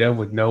of data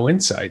with no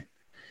insight?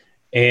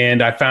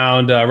 And I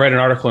read an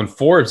article in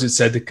Forbes that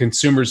said the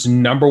consumer's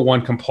number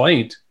one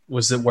complaint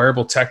was that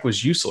wearable tech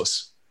was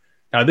useless.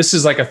 Now, this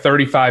is like a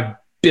 $35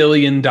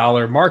 billion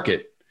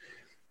market.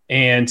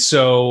 And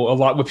so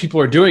what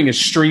people are doing is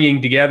stringing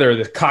together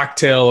the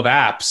cocktail of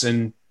apps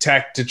and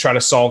tech to try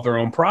to solve their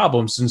own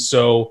problems. And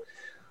so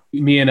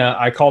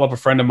I called up a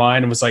friend of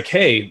mine and was like,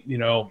 hey,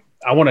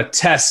 I want to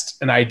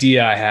test an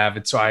idea I have.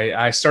 And so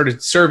I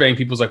started surveying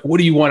people. Like, what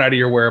do you want out of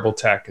your wearable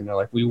tech? And they're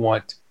like, we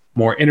want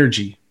more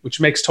energy,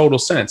 which makes total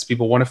sense.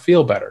 People want to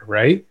feel better,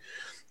 right?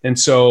 And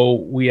so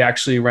we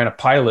actually ran a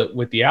pilot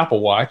with the Apple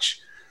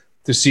Watch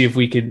to see if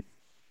we could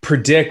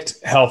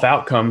predict health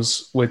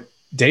outcomes with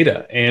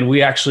data. And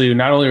we actually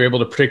not only were able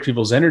to predict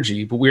people's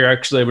energy, but we were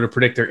actually able to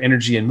predict their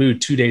energy and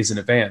mood 2 days in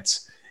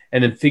advance,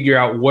 and then figure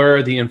out where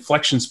are the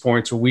inflection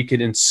points where we could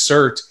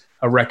insert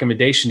a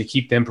recommendation to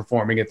keep them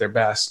performing at their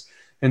best.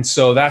 And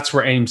so that's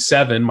where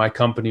AIM7, my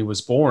company,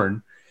 was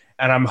born.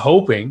 And I'm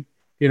hoping,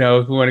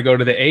 if we want to go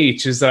to the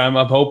H, is that I'm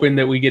hoping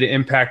that we get to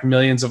impact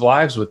millions of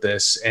lives with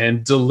this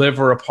and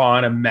deliver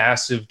upon a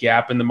massive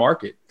gap in the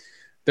market.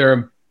 There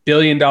are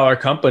billion-dollar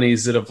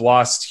companies that have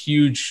lost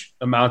huge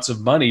amounts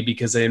of money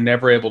because they're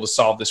never able to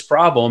solve this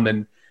problem.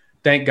 And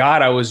thank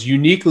God I was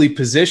uniquely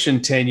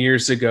positioned 10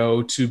 years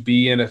ago to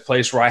be in a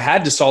place where I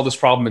had to solve this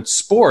problem in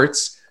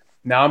sports.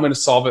 Now I'm going to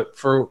solve it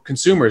for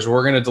consumers.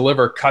 We're going to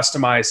deliver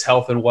customized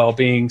health and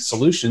well-being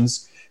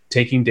solutions,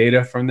 taking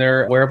data from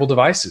their wearable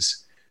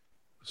devices.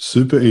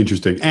 Super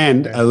interesting.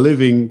 And a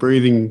living,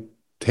 breathing,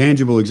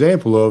 tangible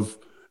example of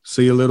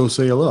see a little,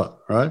 see a lot,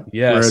 right?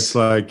 Yes. Where it's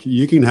like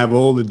you can have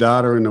all the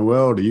data in the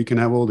world, or you can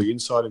have all the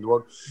insight in the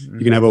world,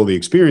 you can have all the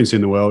experience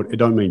in the world. It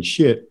don't mean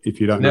shit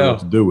if you don't know what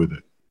to do with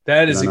it.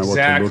 That is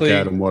exactly what to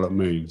look at and what it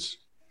means.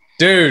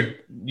 Dude,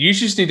 you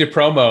just need to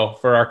promo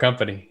for our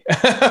company.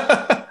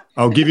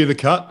 I'll give you the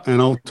cut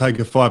and I'll take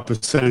a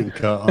 5%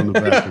 cut on the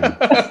back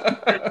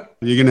end.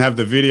 You can have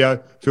the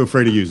video. Feel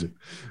free to use it.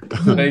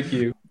 Thank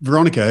you.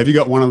 Veronica, have you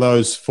got one of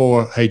those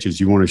 4 H's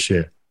you want to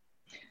share?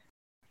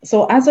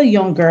 So as a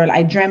young girl,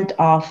 I dreamt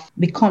of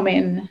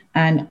becoming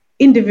an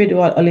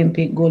individual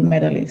Olympic gold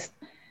medalist.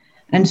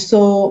 And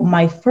so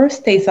my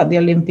first taste at the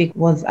Olympic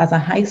was as a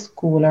high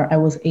schooler. I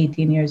was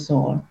 18 years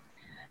old.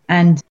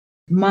 And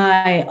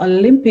my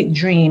Olympic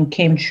dream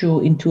came true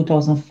in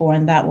 2004,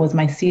 and that was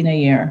my senior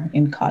year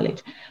in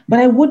college. But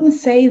I wouldn't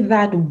say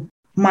that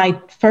my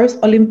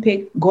first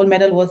Olympic gold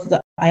medal was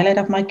the highlight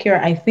of my career.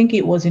 I think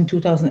it was in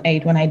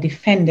 2008 when I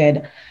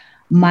defended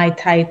my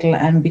title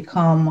and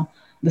become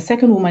the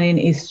second woman in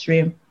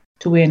history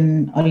to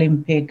win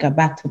Olympic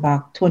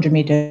back-to-back 200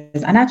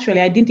 meters. And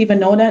actually, I didn't even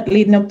know that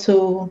leading up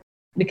to,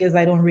 because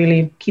I don't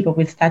really keep up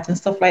with stats and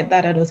stuff like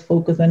that. I was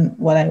focused on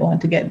what I want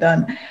to get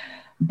done.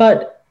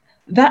 But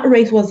that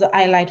race was the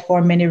highlight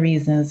for many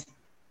reasons.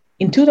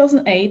 In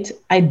 2008,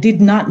 I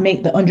did not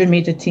make the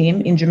 100-meter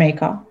team in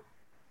Jamaica.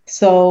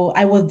 So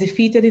I was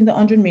defeated in the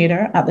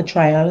 100-meter at the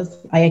trials.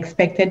 I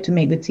expected to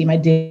make the team. I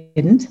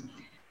didn't.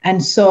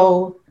 And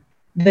so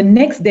the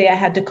next day I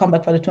had to come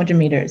back for the 200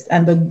 meters.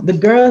 And the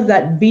girls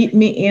that beat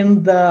me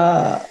in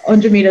the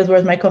 100 meters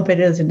were my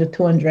competitors in the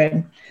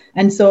 200.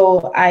 And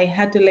so I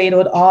had to lay it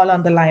all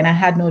on the line. I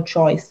had no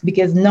choice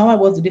because now I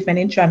was the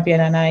defending champion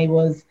and I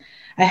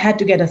had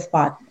to get a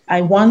spot.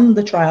 I won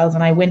the trials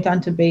and I went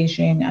on to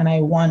Beijing and I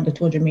won the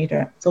 200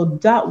 meter. So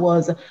that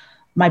was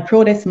my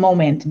proudest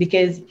moment,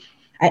 because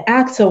I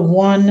asked for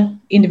one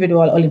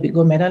individual Olympic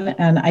gold medal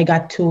and I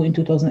got two in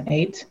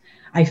 2008.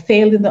 I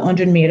failed in the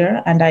 100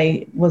 meter, and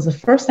I was the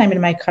first time in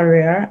my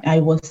career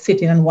I was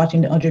sitting and watching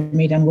the 100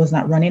 meter and was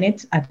not running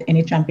it at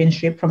any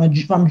championship.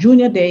 From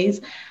junior days,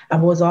 I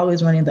was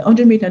always running the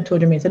 100 meter and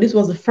 200 meter. So this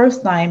was the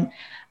first time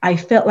I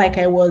felt like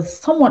I was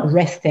somewhat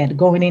rested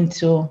going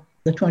into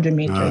the 200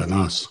 meters. Oh,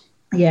 nice.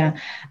 Yeah.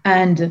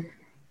 And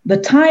the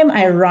time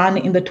I ran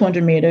in the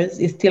 200 meters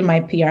is still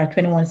my PR,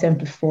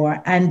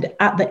 21:74. And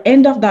at the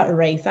end of that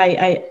race,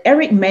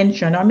 Eric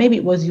mentioned, or maybe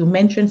it was you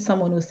mentioned,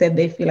 someone who said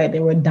they feel like they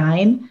were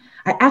dying.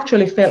 I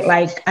actually felt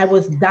like I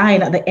was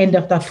dying at the end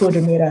of that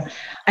 200 meter.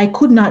 I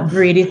could not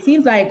breathe. It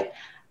seems like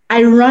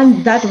I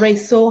ran that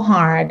race so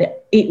hard.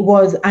 It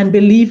was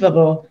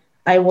unbelievable.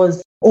 I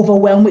was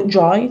overwhelmed with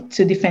joy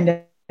to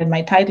defend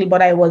my title,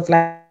 but I was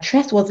like,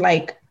 chest was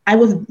like, I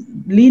was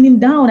leaning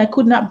down. I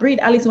could not breathe.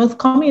 Alice was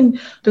coming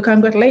to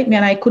congratulate me,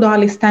 and I could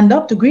hardly stand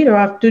up to greet her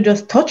or to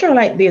just touch her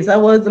like this. I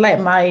was like,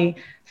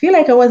 feel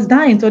like I was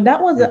dying. So that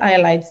was the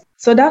highlights.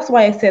 So that's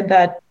why I said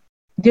that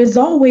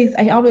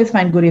I always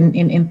find good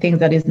in things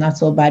that is not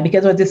so bad,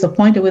 because I was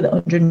disappointed with the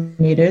 100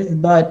 meters,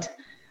 but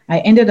I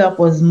ended up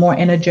was more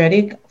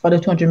energetic for the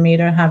 200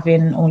 meter,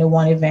 having only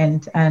one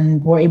event,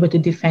 and were able to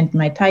defend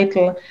my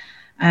title,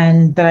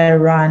 and that I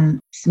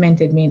ran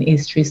cemented me in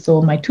history.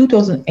 So my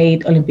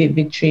 2008 Olympic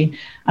victory,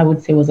 I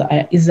would say,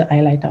 is the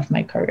highlight of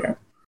my career.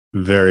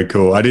 Very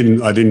cool. I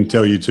didn't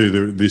tell you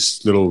too,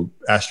 this little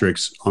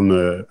asterisk on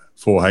the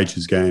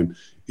 4H's game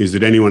is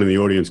that anyone in the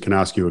audience can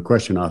ask you a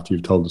question after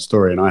you've told the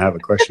story. And I have a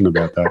question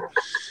about that.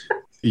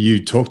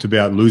 You talked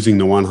about losing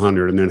the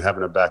 100 and then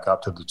having to back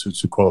up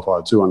to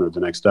qualify 200 the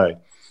next day.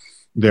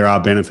 There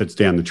are benefits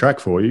down the track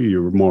for you.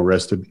 You're more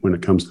rested when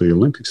it comes to the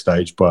Olympic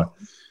stage, but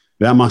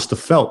that must have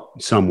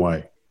felt some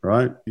way,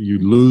 right? You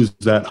lose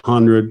that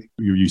 100.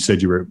 You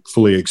said you were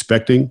fully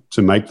expecting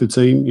to make the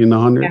team in the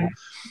 100. Yeah.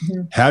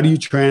 Mm-hmm. How do you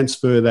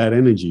transfer that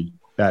energy,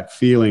 that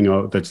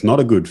feeling that's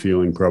not a good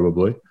feeling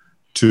probably,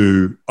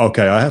 to,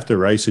 okay, I have to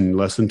race in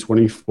less than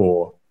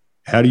 24.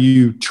 How do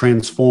you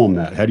transform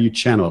that? How do you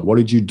channel it? What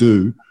did you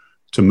do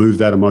to move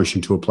that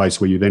emotion to a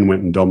place where you then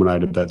went and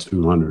dominated that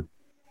 200?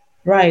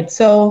 Right.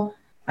 So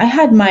I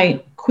had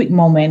my quick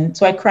moment.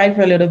 So I cried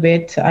for a little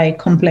bit. I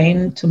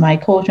complained to my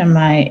coach and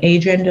my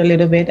agent a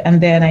little bit.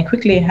 And then I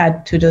quickly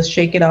had to just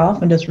shake it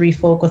off and just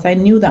refocus. I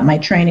knew that my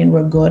training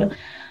were good.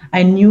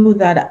 I knew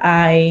that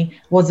I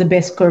was the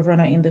best curve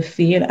runner in the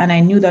field, and I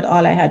knew that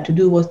all I had to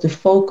do was to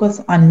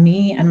focus on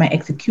me and my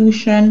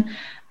execution,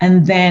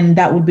 and then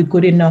that would be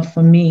good enough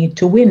for me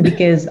to win,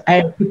 because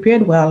I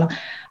prepared well.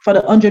 For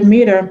the 100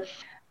 meter,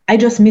 I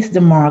just missed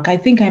the mark. I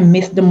think I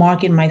missed the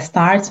mark in my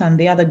starts, and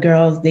the other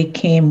girls, they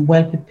came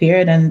well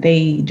prepared and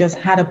they just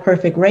had a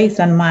perfect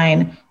race, and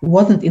mine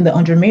wasn't in the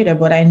 100 meter,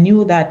 but I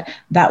knew that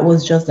that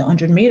was just the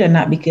 100 meter,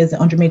 not because the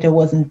 100 meter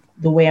wasn't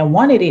the way I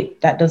wanted it.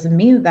 That doesn't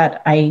mean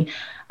that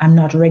I'm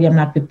not ready, I'm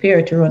not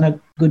prepared to run a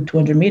good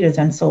 200 meters.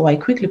 And so I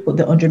quickly put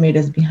the 100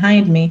 meters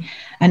behind me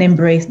and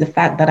embraced the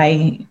fact that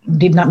I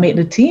did not make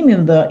the team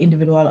in the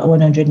individual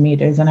 100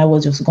 meters. And I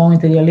was just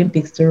going to the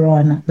Olympics to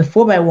run the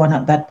 4x1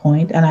 at that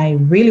point. And I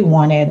really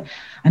wanted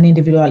an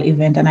individual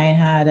event, and I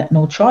had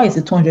no choice.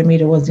 The 200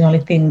 meter was the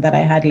only thing that I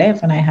had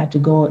left, and I had to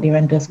go there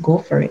and just go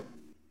for it.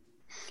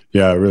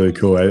 Yeah, really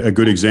cool. A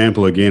good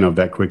example, again, of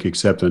that quick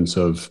acceptance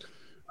of,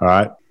 all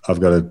right, I've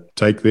got to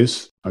take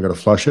this, I've got to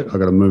flush it, I've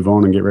got to move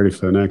on and get ready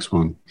for the next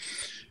one.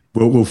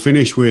 We'll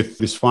finish with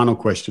this final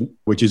question,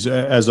 which is,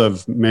 as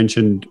I've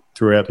mentioned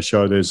throughout the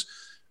show, there's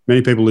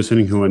many people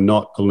listening who are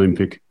not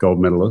Olympic gold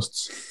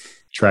medalists,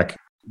 track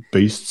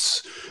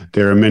beasts.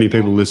 There are many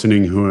people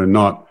listening who are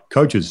not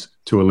coaches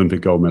to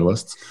Olympic gold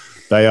medalists.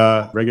 They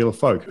are regular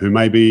folk who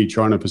may be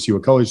trying to pursue a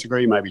college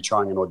degree, maybe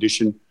trying an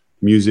audition,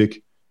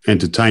 music,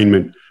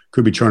 entertainment,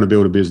 could be trying to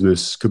build a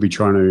business, could be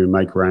trying to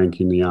make rank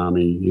in the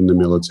army, in the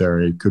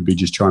military, could be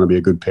just trying to be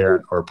a good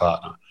parent or a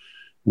partner.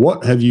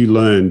 What have you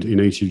learned in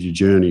each of your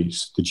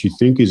journeys that you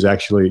think is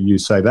actually, you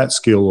say that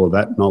skill or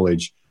that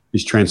knowledge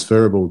is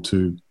transferable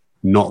to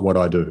not what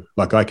I do?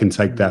 Like, I can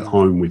take that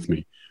home with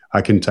me.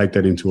 I can take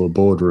that into a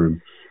boardroom.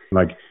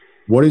 Like,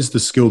 what is the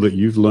skill that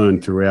you've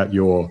learned throughout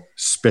your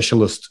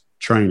specialist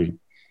training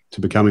to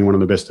becoming one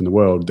of the best in the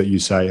world that you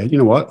say, you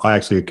know what, I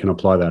actually can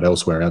apply that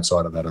elsewhere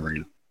outside of that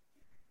arena?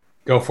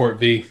 Go for it,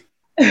 V.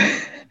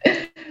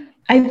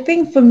 I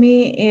think for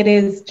me, it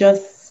is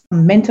just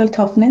mental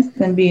toughness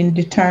and being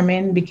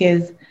determined,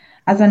 because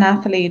as an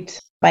athlete,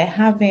 by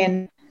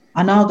having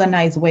an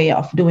organized way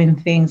of doing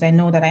things, I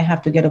know that I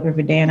have to get up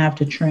every day and I have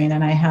to train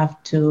and I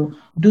have to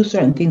do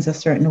certain things a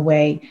certain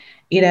way.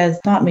 It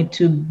has taught me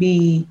to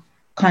be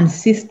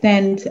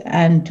consistent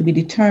and to be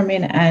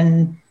determined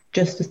and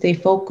just to stay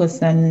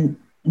focused and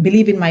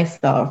believe in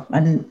myself,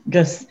 and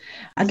just,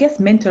 I guess,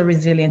 mental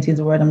resilience is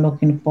the word I'm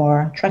looking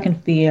for. Track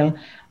and field,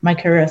 my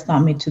career has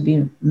taught me to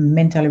be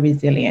mentally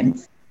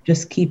resilient.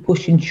 Just keep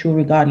pushing through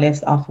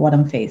regardless of what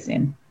I'm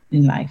facing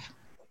in life.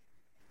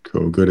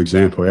 Cool. Good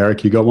example.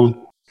 Eric, you got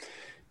one?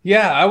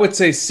 Yeah, I would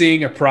say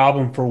seeing a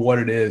problem for what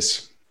it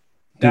is.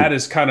 that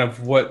is kind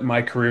of what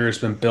my career has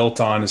been built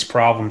on, is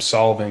problem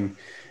solving.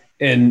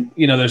 And,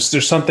 you know,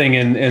 there's something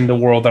in the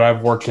world that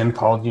I've worked in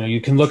called, you know,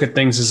 you can look at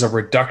things as a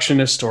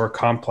reductionist or a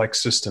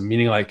complex system,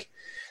 meaning like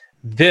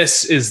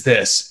this is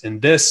this,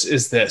 and this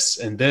is this,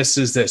 and this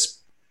is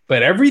this,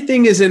 but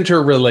everything is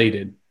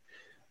interrelated.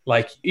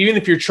 Like, even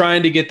if you're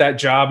trying to get that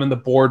job in the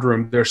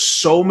boardroom, there's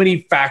so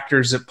many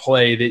factors at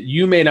play that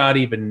you may not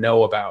even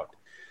know about.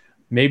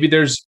 Maybe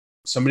there's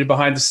somebody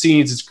behind the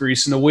scenes that's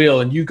greasing the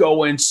wheel, and you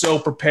go in so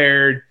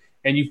prepared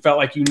and you felt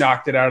like you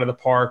knocked it out of the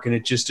park and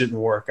it just didn't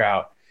work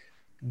out.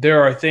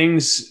 There are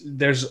things,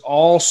 there's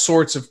all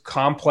sorts of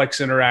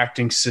complex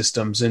interacting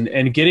systems,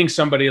 and getting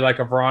somebody like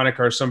a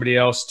Veronica or somebody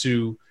else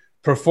to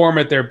perform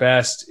at their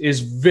best is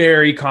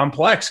very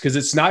complex, because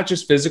it's not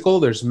just physical,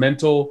 there's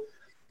mental.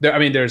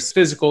 There's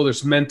physical,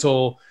 there's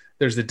mental,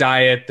 there's the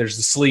diet, there's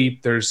the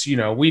sleep, there's, you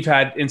know, we've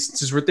had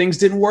instances where things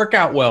didn't work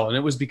out well and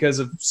it was because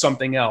of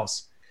something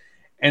else.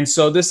 And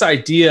so this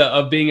idea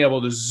of being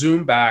able to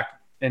zoom back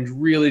and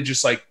really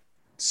just like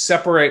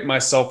separate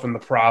myself from the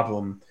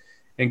problem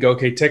and go,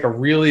 okay, take a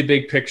really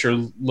big picture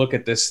look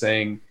at this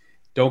thing.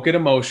 Don't get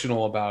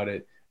emotional about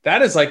it.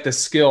 That is like the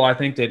skill I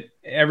think that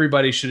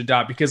everybody should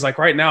adopt, because like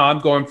right now I'm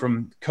going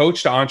from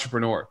coach to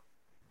entrepreneur,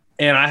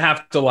 and I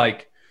have to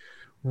like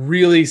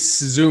really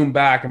zoom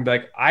back and be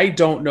like, I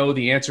don't know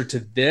the answer to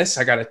this.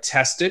 I got to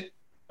test it.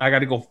 I got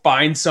to go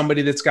find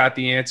somebody that's got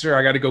the answer.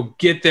 I got to go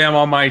get them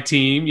on my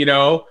team, you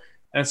know?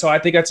 And so I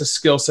think that's a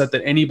skill set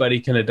that anybody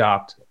can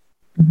adopt.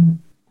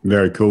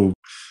 Very cool.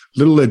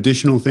 Little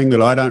additional thing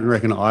that I don't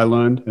reckon I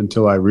learned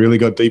until I really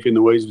got deep in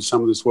the weeds with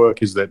some of this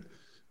work is that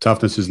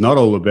toughness is not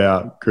all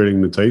about gritting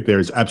the teeth. There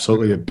is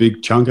absolutely a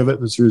big chunk of it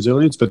that's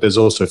resilience, but there's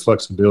also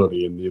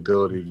flexibility and the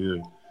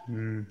ability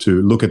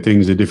to look at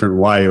things a different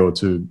way, or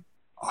to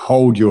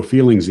hold your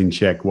feelings in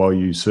check while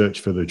you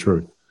search for the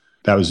truth.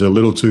 That was a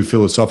little too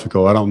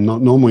philosophical. I'm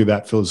not normally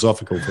that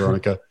philosophical,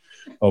 Veronica.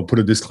 I'll put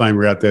a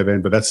disclaimer out there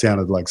then, but that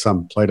sounded like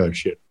some Plato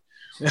shit.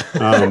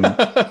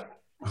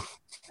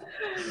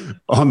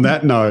 On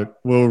that note,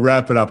 we'll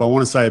wrap it up. I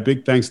want to say a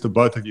big thanks to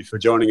both of you for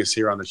joining us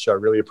here on the show.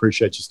 Really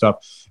appreciate your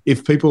stuff.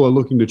 If people are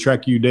looking to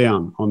track you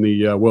down on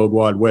the World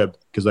Wide Web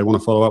because they want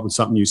to follow up with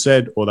something you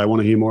said, or they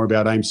want to hear more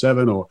about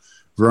AIM7, or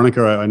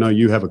Veronica, I know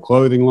you have a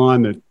clothing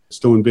line that's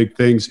doing big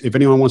things. If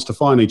anyone wants to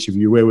find each of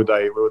you, where would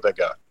they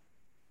go?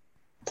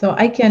 So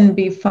I can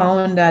be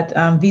found at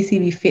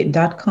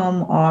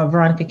vcbfit.com or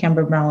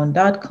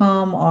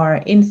veronicacamberbrown.com or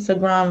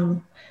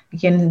Instagram. You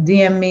can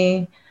DM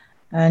me.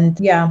 And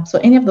yeah, so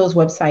any of those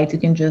websites, you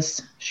can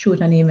just shoot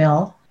an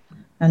email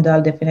and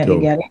I'll definitely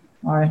get it,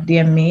 or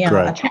DM me.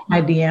 I check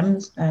my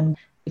DMs, and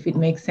if it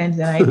makes sense,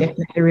 then I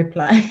definitely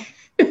reply.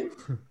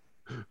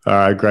 All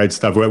right, great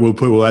stuff.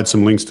 We'll add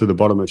some links to the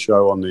bottom of the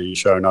show on the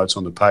show notes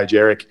on the page.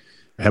 Eric,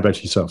 how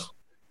about yourself?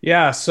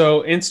 Yeah,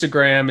 so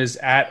Instagram is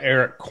at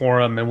Eric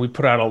Korem, and we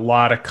put out a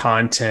lot of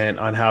content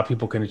on how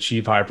people can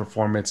achieve high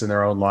performance in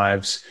their own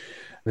lives.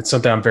 It's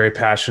something I'm very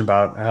passionate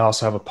about. I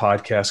also have a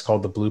podcast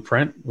called The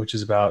Blueprint, which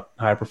is about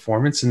high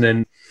performance. And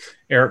then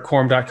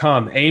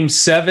erickorem.com.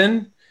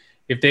 AIM7,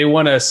 if they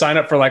want to sign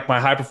up for like my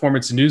high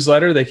performance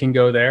newsletter, they can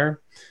go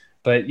there.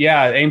 But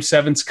yeah,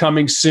 AIM7's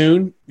coming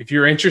soon. If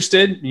you're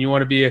interested and you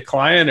want to be a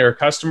client or a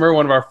customer,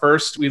 one of our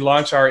first, we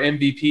launch our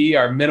MVP,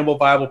 our minimal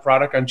viable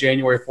product, on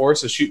January 4th.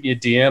 So shoot me a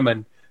DM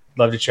and I'd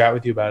love to chat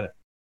with you about it.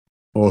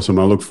 Awesome.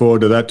 I look forward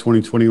to that.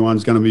 2021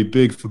 is going to be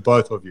big for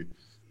both of you.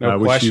 No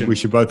question.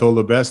 Wish you both all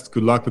the best.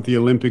 Good luck with the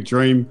Olympic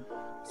dream.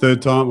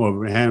 Third time,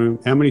 or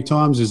how many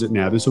times is it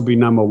now? This will be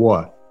number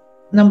what?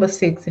 Number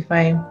 6,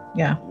 Wow.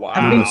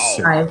 Number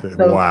 5,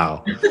 so.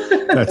 Wow.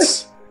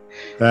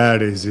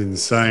 That is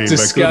insane.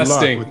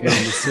 Disgusting. But good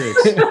luck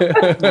with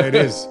number 6. It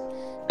is.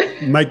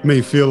 Make me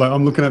feel like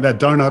I'm looking at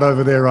that donut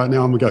over there right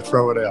now. I'm going to go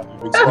throw it out.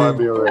 You've inspired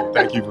me already.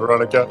 Thank you,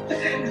 Veronica.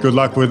 Good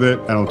luck with it,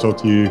 and I'll talk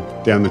to you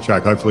down the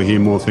track. Hopefully hear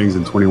more things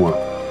in 21.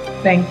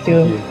 Thank you.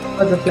 It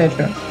was a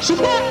pleasure. So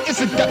why is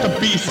it got to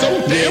be so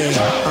damn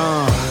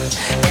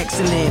tough?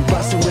 Excellent,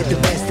 busting with the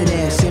best of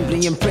them.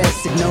 Simply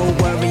impressive, no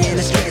worrying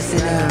or stressing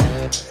them.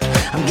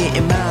 I'm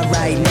getting mine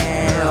right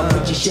now.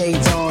 Put your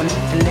shades on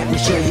and let me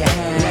show you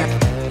how.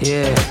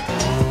 Yeah,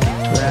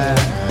 right.